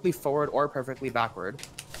perfectly forward or perfectly backward.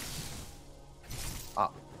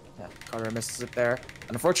 Yeah, Carter misses it there.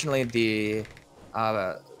 Unfortunately, the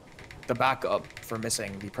backup for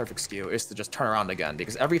missing the perfect skew is to just turn around again,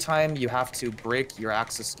 because every time you have to break your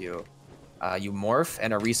axis skew, you morph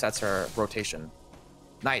and it resets her rotation.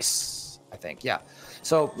 Nice, I think, yeah.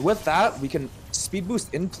 So with that, we can speed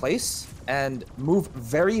boost in place and move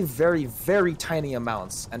very, very, very tiny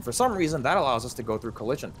amounts. And for some reason, that allows us to go through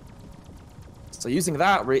collision. So using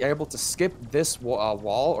that, we're able to skip this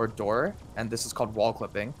wall or door, and this is called wall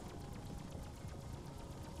clipping.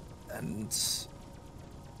 And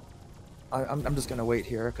I'm just gonna wait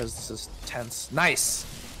here because this is tense. Nice.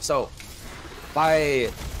 So by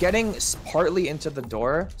getting partly into the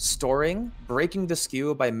door, storing, breaking the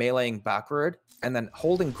skew by meleeing backward, and then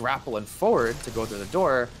holding grapple and forward to go through the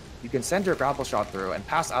door, you can send your grapple shot through and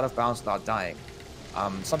pass out of bounds without dying.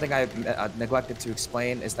 Something I neglected to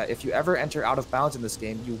explain is that if you ever enter out of bounds in this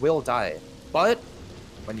game, you will die. But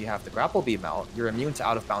when you have the grapple beam out, you're immune to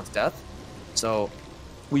out of bounds death. So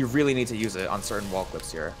we really need to use it on certain wall clips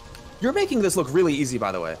here. You're making this look really easy,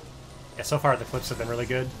 by the way. Yeah, so far the clips have been really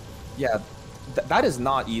good. Yeah, that is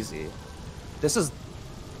not easy. This is...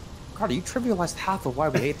 Carter, you trivialized half of why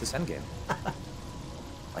we hate this endgame.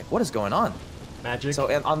 Like, what is going on? Magic. So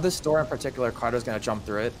and on this door in particular, Carter's going to jump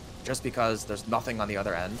through it, just because there's nothing on the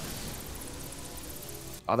other end.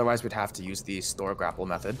 Otherwise, we'd have to use the store grapple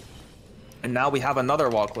method. And now we have another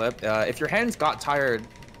wall clip. If your hands got tired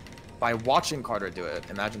by watching Carter do it,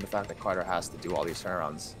 imagine the fact that Carter has to do all these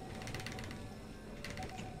turnarounds.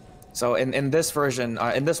 So in this version,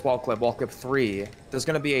 in this wall clip 3, there's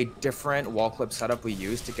going to be a different wall clip setup we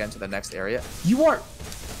use to get into the next area. You are...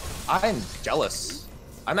 I'm jealous.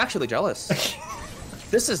 I'm actually jealous.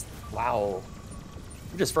 This is... Wow.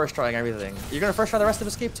 You're just first trying everything. You're going to first try the rest of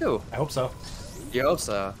Escape too? I hope so. You hope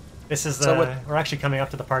so. This is the... we're actually coming up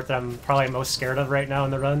to the part that I'm probably most scared of right now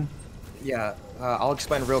in the run. Yeah, I'll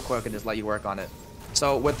explain real quick and just let you work on it.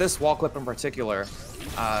 So with this wall clip in particular,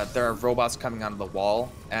 there are robots coming out of the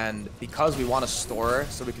wall, and because we want to store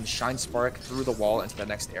so we can shine spark through the wall into the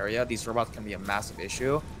next area, these robots can be a massive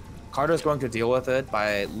issue. Carter's going to deal with it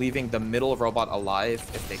by leaving the middle robot alive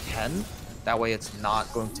if they can. That way it's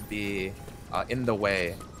not going to be in the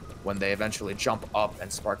way when they eventually jump up and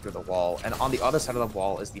spark through the wall. And on the other side of the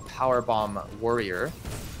wall is the power bomb warrior,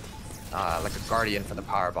 like a guardian for the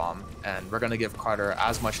power bomb, and we're going to give Carter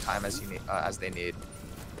as much time as they need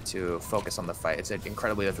to focus on the fight. It's an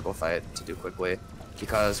incredibly difficult fight to do quickly,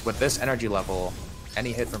 because with this energy level,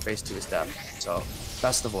 any hit from phase 2 is death. So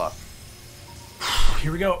best of luck.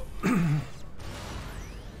 Here we go.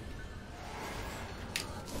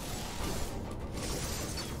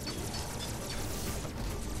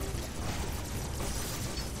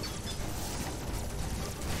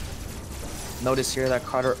 Notice here that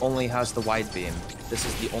Carter only has the wide beam. This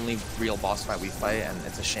is the only real boss fight we fight, and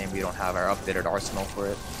it's a shame we don't have our updated arsenal for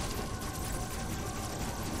it.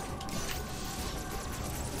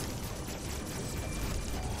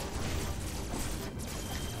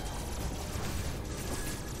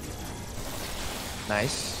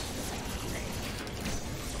 Nice.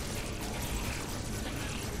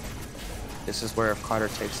 This is where if Carter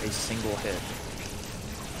takes a single hit,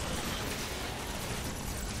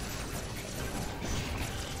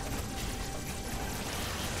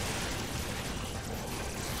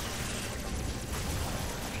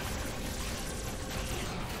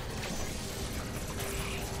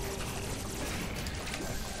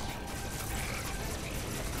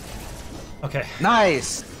 Okay.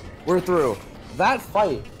 nice! We're through. That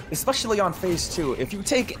fight, especially on phase 2, if you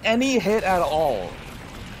take any hit at all,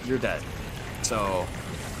 you're dead. So,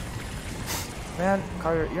 man,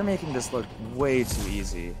 Carter, you're making this look way too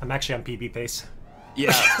easy. I'm actually on PB pace.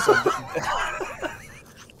 Yeah. So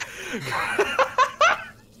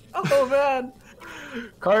oh man,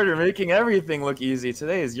 Carter making everything look easy.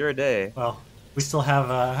 Today is your day. Well, we still have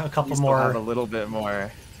a couple We still more. have a little bit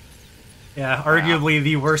more. Yeah, arguably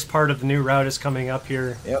the worst part of the new route is coming up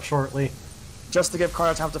here shortly. Just to give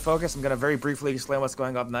Carter time to focus, I'm going to very briefly explain what's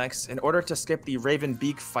going up next. In order to skip the Raven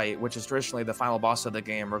Beak fight, which is traditionally the final boss of the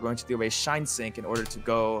game, we're going to do a Shine Sync in order to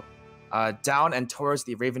go down and towards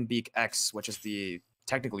the Raven Beak X, which is the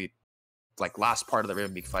technically like last part of the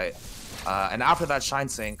Raven Beak fight. And after that Shine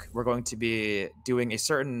Sync, we're going to be doing a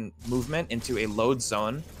certain movement into a load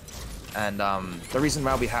zone. And the reason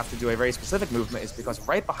why we have to do a very specific movement is because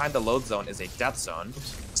right behind the load zone is a death zone.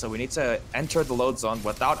 So we need to enter the load zone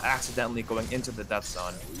without accidentally going into the death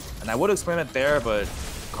zone. And I would explain it there, but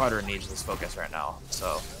Carter needs this focus right now.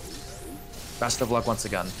 So best of luck once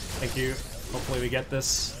again. Thank you. Hopefully we get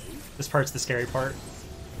this. This part's the scary part.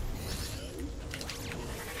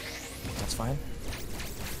 That's fine.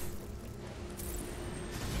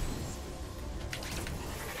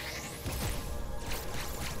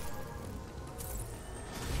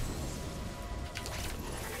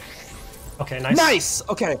 Okay, nice. Nice!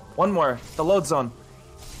 Okay, one more. The load zone.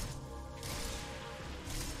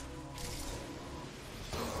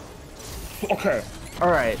 Okay.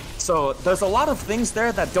 Alright, so there's a lot of things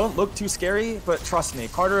there that don't look too scary, but trust me,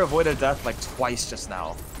 Carter avoided death like twice just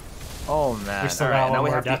now. Oh man. We still Alright, got now one we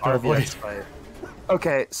more have the death to avoid. RBX fight.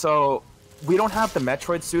 Okay, so we don't have the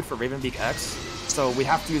Metroid suit for Ravenbeak X, so we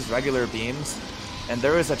have to use regular beams, and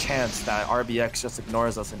there is a chance that RBX just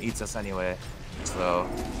ignores us and eats us anyway. So,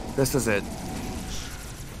 this is it.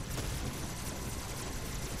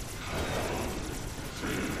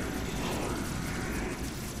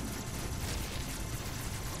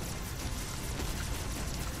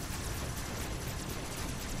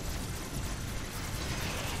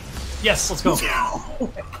 Yes, let's go.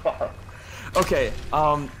 Okay,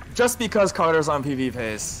 just because Carter's on PV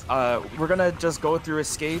pace, we're gonna just go through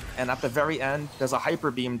escape, and at the very end, there's a hyper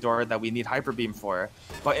beam door that we need hyper beam for.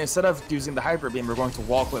 But instead of using the hyper beam, we're going to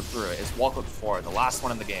wall clip through it. It's wall clip 4, the last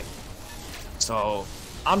one in the game. So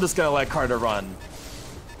I'm just gonna let Carter run.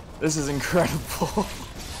 This is incredible.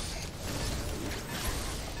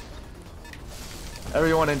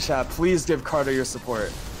 Everyone in chat, please give Carter your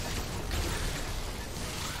support.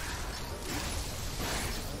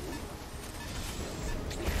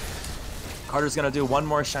 Carter's gonna do one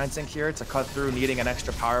more Shine Sink here to cut through, needing an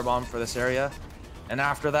extra power bomb for this area. And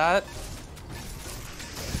after that,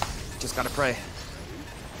 just gotta pray.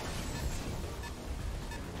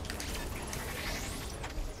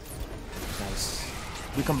 Nice.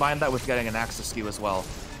 We combined that with getting an Axe of Skew as well.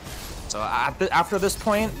 So after this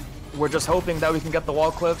point, we're just hoping that we can get the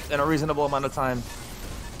wall clip in a reasonable amount of time.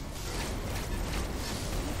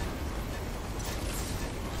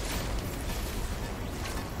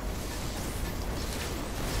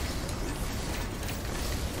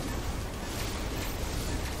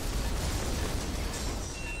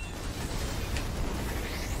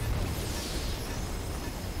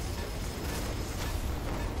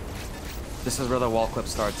 This is where the wall clip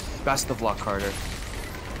starts. Best of luck, Carter.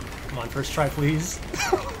 Come on, first try, please.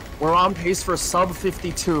 We're on pace for sub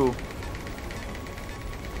 52.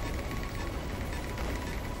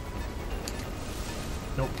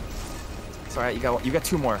 Nope. It's alright, you got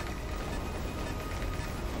 2 more.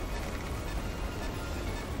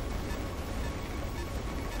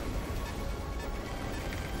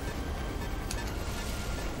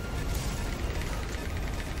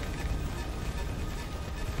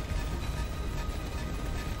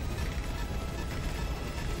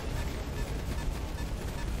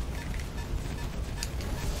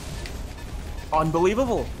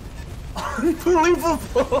 Unbelievable.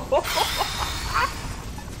 Unbelievable.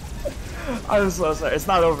 I'm so sorry. It's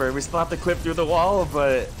not over. We still have to clip through the wall,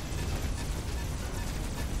 but...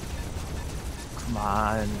 Come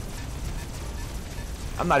on.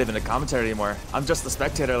 I'm not even a commentator anymore. I'm just a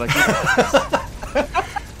spectator like you.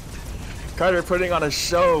 Carter putting on a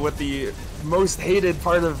show with the most hated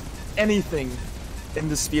part of anything in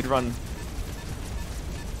the speedrun.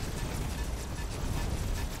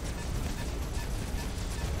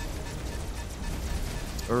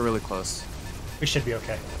 We're really close. We should be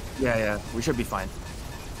okay. Yeah, we should be fine.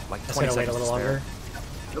 Like Just 20 gonna wait a seconds little to spare.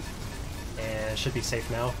 longer. Yep. And should be safe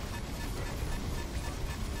now.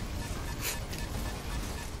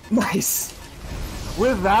 Nice!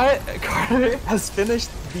 With that, Carter has finished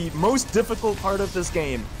the most difficult part of this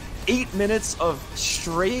game. 8 minutes of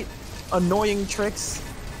straight annoying tricks,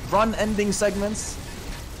 run-ending segments.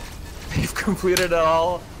 They've completed it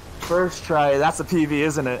all. First try. That's a PB,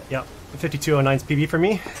 isn't it? Yep. 5209's PB for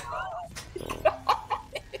me.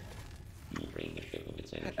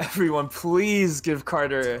 Everyone, please give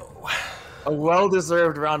Carter a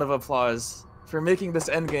well-deserved round of applause for making this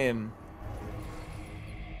endgame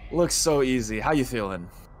look so easy. How you feeling?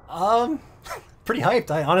 Pretty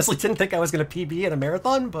hyped. I honestly didn't think I was gonna PB in a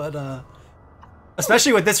marathon, but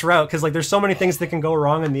especially with this route, because like there's so many things that can go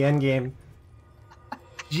wrong in the end game.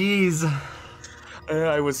 Jeez.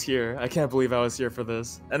 I was here. I can't believe I was here for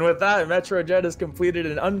this. And with that, Metroid Dread is completed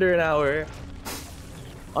in under an hour.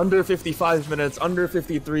 Under 55 minutes, under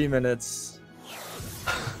 53 minutes.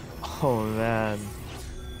 Oh man.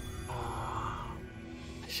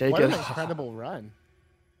 Shake What it an off. incredible run.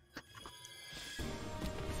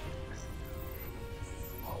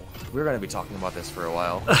 we're gonna be talking about this for a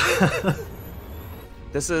while.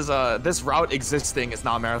 This route existing is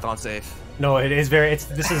not marathon safe. No, it is very.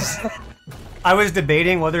 This is. I was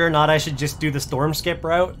debating whether or not I should just do the storm skip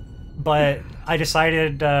route, but I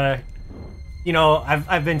decided. You know,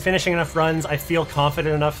 I've been finishing enough runs. I feel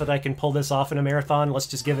confident enough that I can pull this off in a marathon. Let's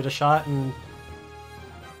just give it a shot, and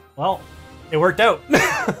well, it worked out.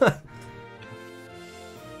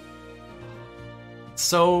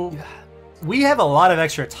 So, we have a lot of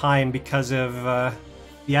extra time because of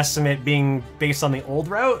the estimate being based on the old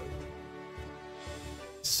route.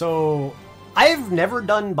 So, I've never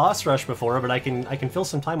done boss rush before, but I can fill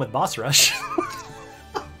some time with boss rush.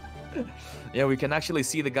 Yeah, we can actually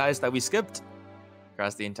see the guys that we skipped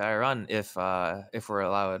across the entire run if we're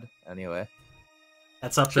allowed. Anyway,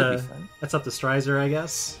 that's up to Strizer, I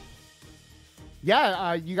guess.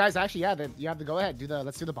 Yeah, you guys actually, you have to go ahead.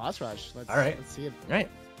 Let's do the boss rush. All right. Let's see it. All right.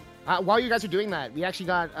 While you guys are doing that, we actually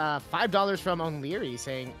got $5 from O'Leary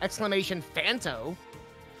saying !Fanto.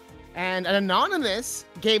 And an anonymous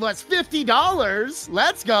gave us $50.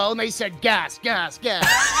 Let's go. And they said gas, gas, gas.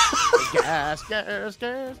 Gas, gas,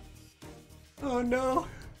 gas. Oh no.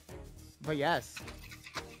 But yes.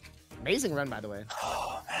 Amazing run, by the way.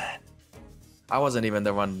 Oh man. I wasn't even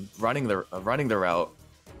the one running the route,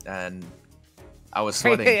 and I was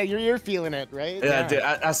sweating. Hey, you're feeling it, right? Yeah, dude.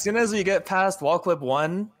 As soon as we get past wall clip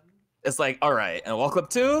 1, it's like, all right. And wall clip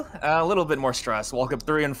 2, a little bit more stress. Wall clip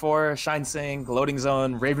 3 and 4, Shine Sing, Loading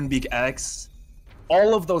Zone, Ravenbeak X.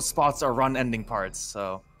 All of those spots are run ending parts.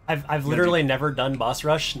 So I've literally never done boss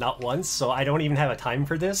rush, not once. So I don't even have a time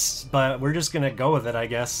for this. But we're just gonna go with it, I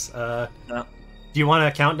guess. No. Do you want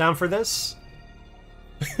a countdown for this?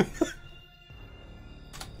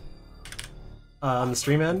 On the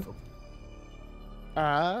stream end?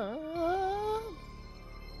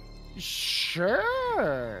 Sure.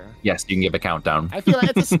 Yes, you can give a countdown. I feel like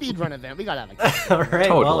it's a speed run event. We gotta have a countdown. All right.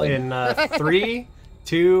 Totally. Well, in 3,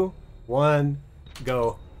 2, 1,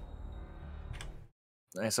 go.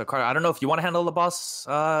 So Carter, I don't know if you want to handle the boss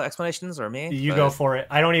explanations or me. You go for it.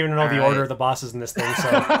 I don't even know the order right. of the bosses in this thing.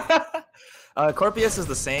 So Corpius is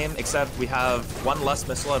the same, except we have 1 less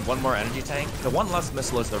missile and 1 more energy tank. The 1 less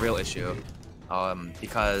missile is the real issue.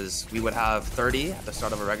 Because we would have 30 at the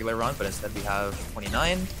start of a regular run, but instead we have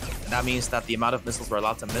 29. And that means that the amount of missiles we're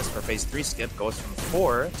allowed to miss for phase 3 skip goes from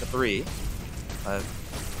 4 to 3.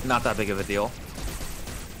 Not that big of a deal.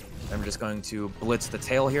 I'm just going to blitz the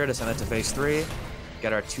tail here to send it to phase 3,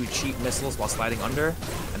 get our 2 cheap missiles while sliding under,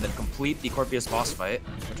 and then complete the Corpius boss fight,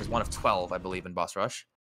 which is 1 of 12, I believe, in boss rush.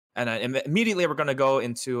 And immediately we're going to go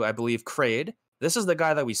into, I believe, Kraid. This is the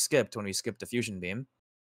guy that we skipped when we skipped the fusion beam.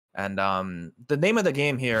 And the name of the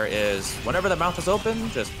game here is, whenever the mouth is open,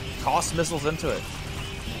 just toss missiles into it.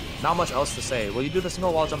 Not much else to say. Will you do the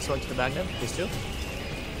single wall jump going to the magnet, phase 2?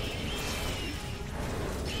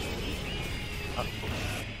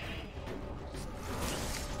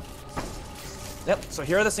 Yep, so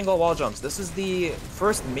here are the single wall jumps. This is the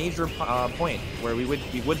first major point where we would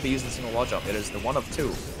be using the single wall jump. It is the 1 of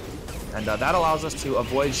 2. And that allows us to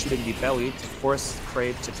avoid shooting the belly to force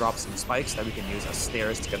Kraid to drop some spikes that we can use as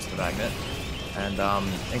stairs to get to the magnet. And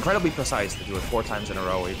incredibly precise to do it 4 times in a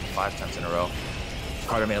row or even 5 times in a row.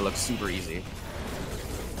 Carter made it look super easy.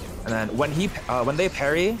 And then when they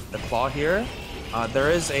parry the claw here,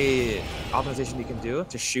 there is a optimization you can do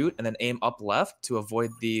to shoot and then aim up left to avoid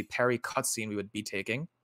the parry cutscene we would be taking.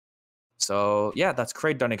 So yeah, that's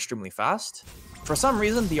Kraid done extremely fast. For some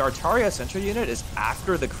reason, the Artaria Sentry unit is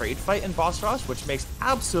after the Kraid fight in boss rush, which makes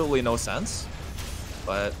absolutely no sense.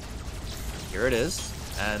 But here it is,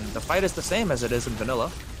 and the fight is the same as it is in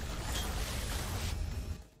vanilla.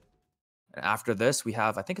 And after this, we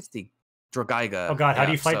have, I think it's the Dragaiga. oh god, how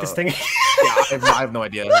do you fight this thing? Yeah, I have no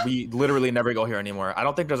idea. We literally never go here anymore. I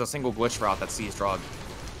don't think there's a single glitch route that sees Drog.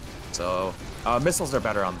 So missiles are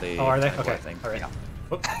better on the. Oh, are they? tank, Okay. I think. All right. Yeah.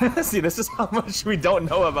 See, this is how much we don't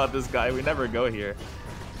know about this guy. We never go here.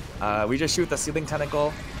 We just shoot the ceiling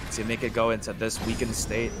tentacle to make it go into this weakened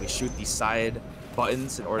state. We shoot the side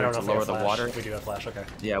buttons in order to lower the water. We do have flash, okay.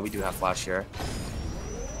 Yeah, we do have flash here.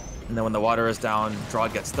 And then when the water is down,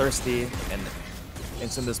 Drog gets thirsty, and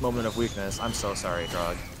it's in this moment of weakness. I'm so sorry,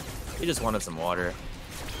 Drog. We just wanted some water.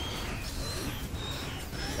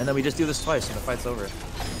 And then we just do this twice, and the fight's over.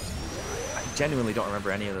 I genuinely don't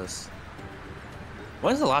remember any of this.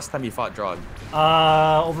 When was the last time you fought Drog?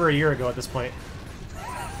 Over a year ago at this point.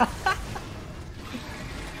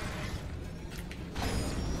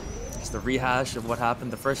 It's the rehash of what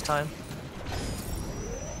happened the first time.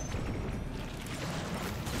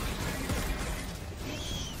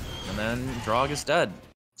 And then Drog is dead.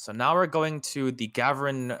 So now we're going to the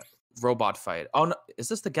Gavrin robot fight. Oh no, is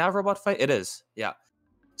this the Gav robot fight? It is. Yeah.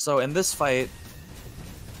 So in this fight,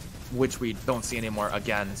 which we don't see anymore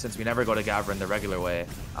again, since we never go to Gavra in the regular way,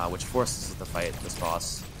 which forces us to fight this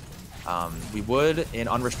boss. We would, in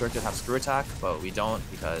Unrestricted, have Screw Attack, but we don't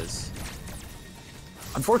because,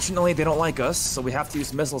 unfortunately, they don't like us, so we have to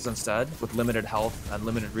use missiles instead, with limited health and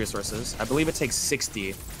limited resources. I believe it takes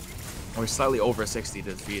 60, or slightly over 60 to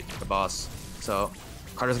defeat the boss. So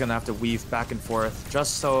Carter's gonna have to weave back and forth,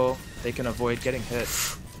 just so they can avoid getting hit.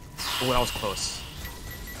 Oh, that was close.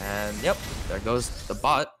 And yep, there goes the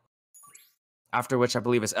bot. After which I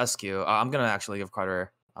believe is SQ. I'm gonna actually give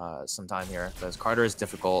Carter some time here because Carter is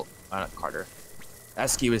difficult. Not Carter.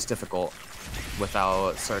 SQ is difficult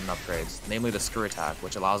without certain upgrades, namely the Screw Attack,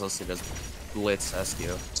 which allows us to just blitz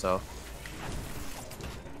SQ. So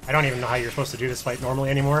I don't even know how you're supposed to do this fight normally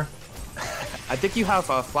anymore. I think you have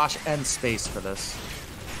flash and space for this.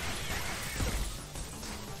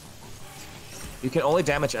 You can only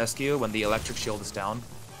damage SQ when the electric shield is down.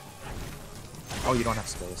 Oh, you don't have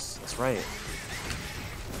space. That's right.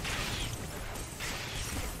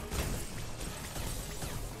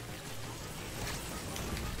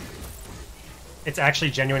 It's actually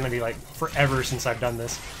genuinely like forever since I've done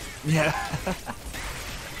this. Yeah.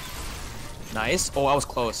 Nice. Oh, I was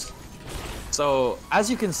close. So, as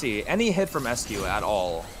you can see, any hit from SQ at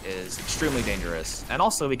all is extremely dangerous. And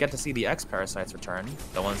also, we get to see the X parasites return,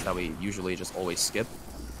 the ones that we usually just always skip.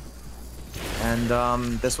 And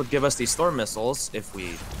this would give us these storm missiles if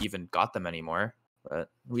we even got them anymore, but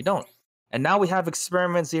we don't. And now we have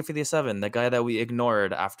Experiment Z57, the guy that we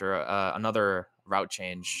ignored after another route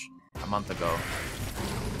change a month ago.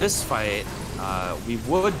 This fight, we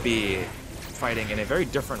would be fighting in a very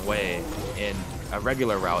different way in a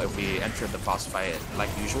regular route if we entered the boss fight like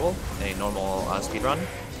usual in a normal speedrun,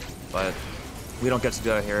 but we don't get to do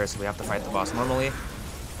that here, so we have to fight the boss normally.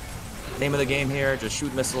 Name of the game here, just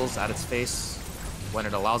shoot missiles at its face when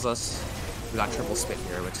it allows us. We got triple spit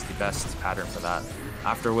here, which is the best pattern for that.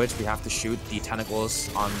 After which we have to shoot the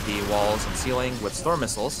tentacles on the walls and ceiling with storm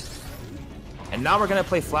missiles. And now we're gonna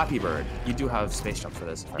play Flappy Bird. You do have space jump for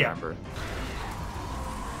this, if I remember.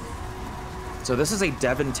 So this is a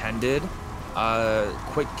dev-intended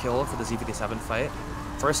quick kill for the Z57 fight.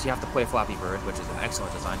 First, you have to play Flappy Bird, which is an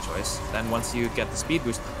excellent design choice. Then once you get the speed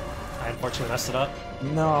boost... I unfortunately messed it up.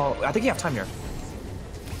 No, I think you have time here.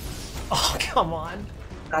 Oh, come on.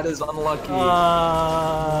 That is unlucky.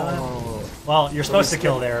 Oh. Well, you're supposed to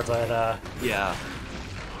kill there, but... Yeah.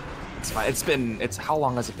 It's fine. How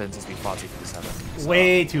long has it been since we fought Z57? So.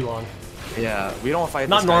 Way too long. Yeah, we don't fight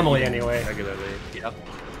Not this normally, guy anyway. Regularly. Yep.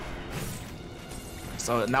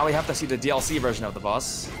 So now we have to see the DLC version of the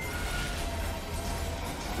boss,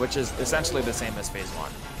 which is essentially the same as Phase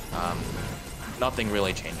 1. Nothing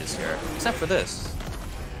really changes here, except for this.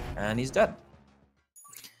 And he's dead.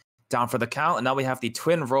 Down for the count, and now we have the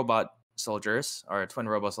twin robot soldiers, or twin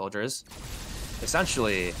robo soldiers.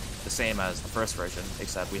 Essentially the same as the first version,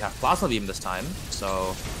 except we have plasma beam this time,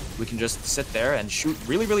 so we can just sit there and shoot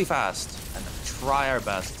really, really fast and try our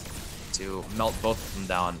best to melt both of them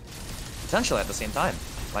down, potentially at the same time.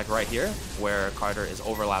 Like right here, where Carter is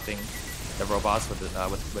overlapping the robots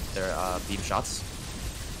with their beam shots.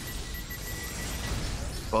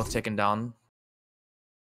 Both taken down.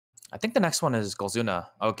 I think the next one is Golzuna.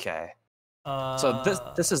 Okay. So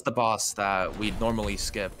this is the boss that we normally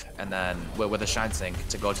skip, and then with a Shine Sink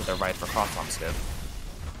to go to the right for cross bomb skip.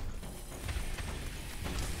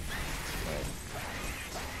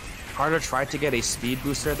 Carter tried to get a speed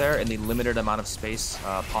booster there in the limited amount of space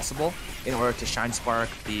possible in order to Shine Spark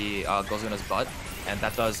the Golzuna's butt, and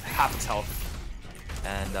that does half its health,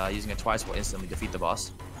 and using it twice will instantly defeat the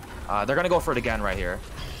boss. They're gonna go for it again right here.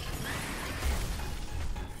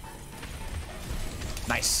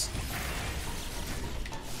 Nice.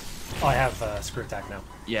 Oh, I have Screw Attack now.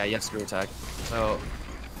 Yeah, you have Screw Attack. So,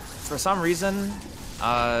 for some reason,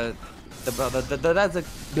 the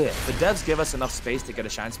devs give us enough space to get a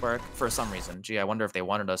Shine Spark for some reason. Gee, I wonder if they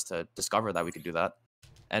wanted us to discover that we could do that.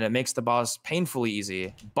 And it makes the boss painfully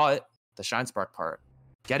easy, but the Shine Spark part,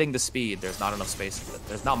 getting the speed, there's not enough space.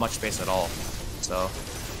 There's not much space at all. So,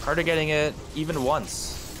 Carter getting it even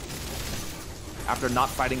once after not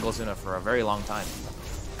fighting Golzuna for a very long time.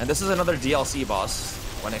 And this is another DLC boss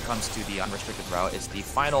when it comes to the Unrestricted route. It's the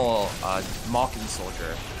final Malkin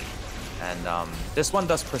soldier. And this one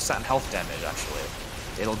does percent health damage, actually.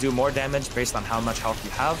 It'll do more damage based on how much health you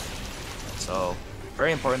have. So,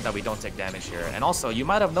 very important that we don't take damage here. And also, you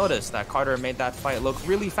might have noticed that Carter made that fight look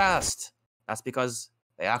really fast. That's because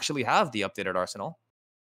they actually have the updated arsenal.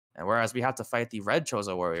 And whereas we have to fight the red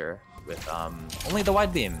Chozo warrior with only the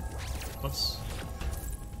wide beam. Whoops.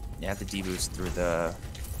 You have to deboost through the...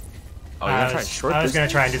 Oh, you're gonna try short I was boost? gonna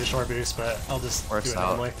try and do the short boost, but I'll just do it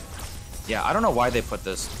normally. Yeah, I don't know why they put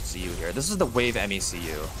this CU here. This is the Wave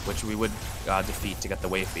MECU, which we would defeat to get the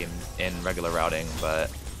Wave Beam in regular routing,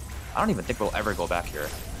 but I don't even think we'll ever go back here.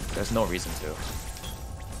 There's no reason to.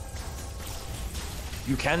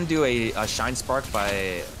 You can do a Shine Spark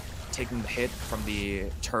by taking the hit from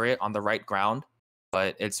the turret on the right ground,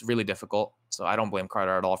 but it's really difficult, so I don't blame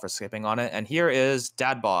Carter at all for skipping on it. And here is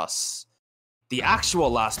Dad Boss, the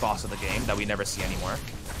actual last boss of the game that we never see anymore.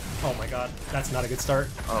 Oh my god, that's not a good start.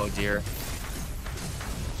 Oh dear.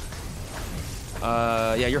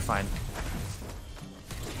 Yeah, you're fine.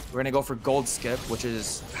 We're gonna go for Gold Skip, which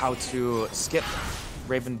is how to skip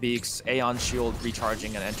Ravenbeak's Aeon Shield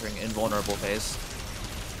recharging and entering invulnerable phase.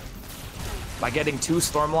 By getting 2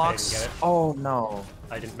 Storm Locks. I didn't get it. Oh no.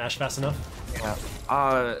 I didn't mash fast enough.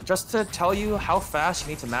 Yeah. Just to tell you how fast you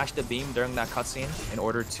need to mash the beam during that cutscene in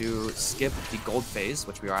order to skip the gold phase,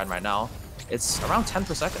 which we are in right now, it's around 10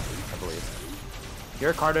 per second, I believe.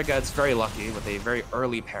 Here, Carter gets very lucky with a very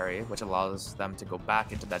early parry, which allows them to go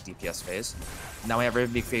back into that DPS phase. Now we have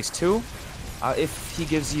Ravenbeak phase 2. If he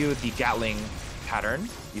gives you the Gatling pattern,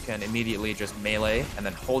 you can immediately just melee and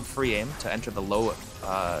then hold free aim to enter the low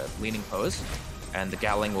leaning pose, and the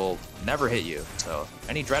Gatling will never hit you. So,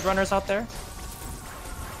 any Dread Runners out there?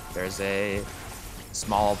 There's a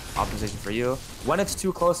small optimization for you. When it's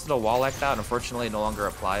too close to the wall like that, unfortunately, it no longer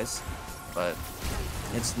applies, but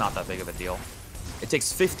it's not that big of a deal. It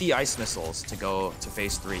takes 50 ice missiles to go to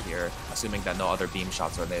phase 3 here, assuming that no other beam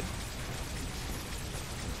shots are made.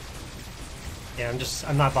 Yeah,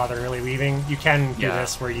 I'm not bothering really leaving. You can do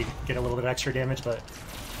this where you get a little bit of extra damage, but...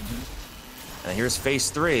 And here's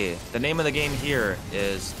phase 3. The name of the game here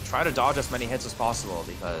is try to dodge as many hits as possible,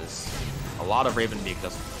 because a lot of Ravenbeak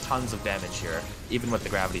does tons of damage here, even with the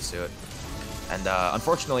gravity suit. And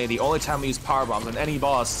unfortunately, the only time we use power bombs on any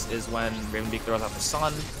boss is when Ravenbeak throws out the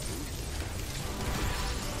sun.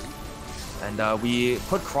 And we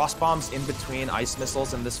put cross bombs in between ice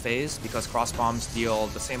missiles in this phase because cross bombs deal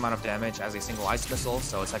the same amount of damage as a single ice missile,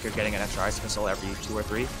 so it's like you're getting an extra ice missile every 2 or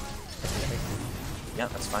 3. Yeah,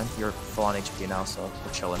 that's fine. You're full on HP now, so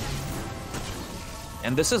we're chilling.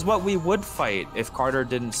 And this is what we would fight if Carter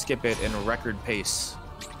didn't skip it in record pace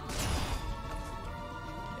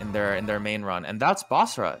in their main run. And that's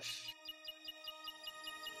Boss Rush.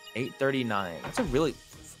 839. That's a really,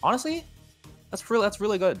 honestly, that's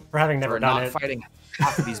really good. For having never done it. Not fighting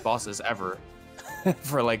half of these bosses ever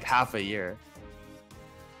for like half a year.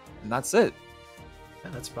 And that's it.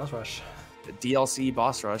 Yeah, that's Boss Rush. The DLC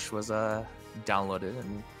Boss Rush was downloaded,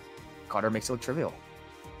 and Carter makes it look trivial.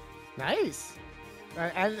 Nice.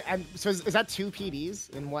 And so is that 2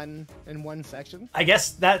 PBs in one section? I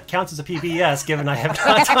guess that counts as a PB, yes, given I have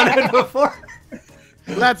not done it before.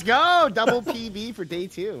 Let's go! Double PB for day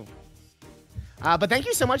 2. But thank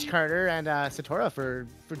you so much, Carter and Satora, for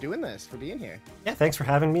doing this, for being here. Yeah, thanks for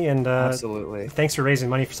having me, and Absolutely. Thanks for raising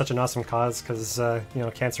money for such an awesome cause, because you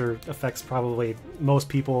know, cancer affects probably most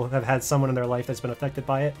people have had someone in their life that's been affected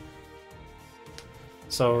by it.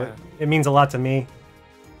 So Yeah. it means a lot to me,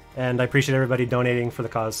 and I appreciate everybody donating for the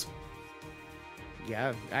cause.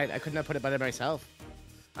 Yeah, I couldn't have put it better myself.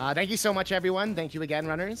 Thank you so much, everyone. Thank you again,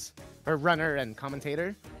 runners. Or runner and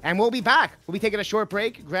commentator. And we'll be back. We'll be taking a short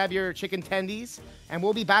break. Grab your chicken tendies. And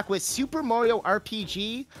we'll be back with Super Mario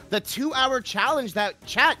RPG, the 2-hour challenge that,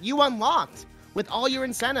 chat, you unlocked with all your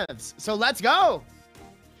incentives. So let's go!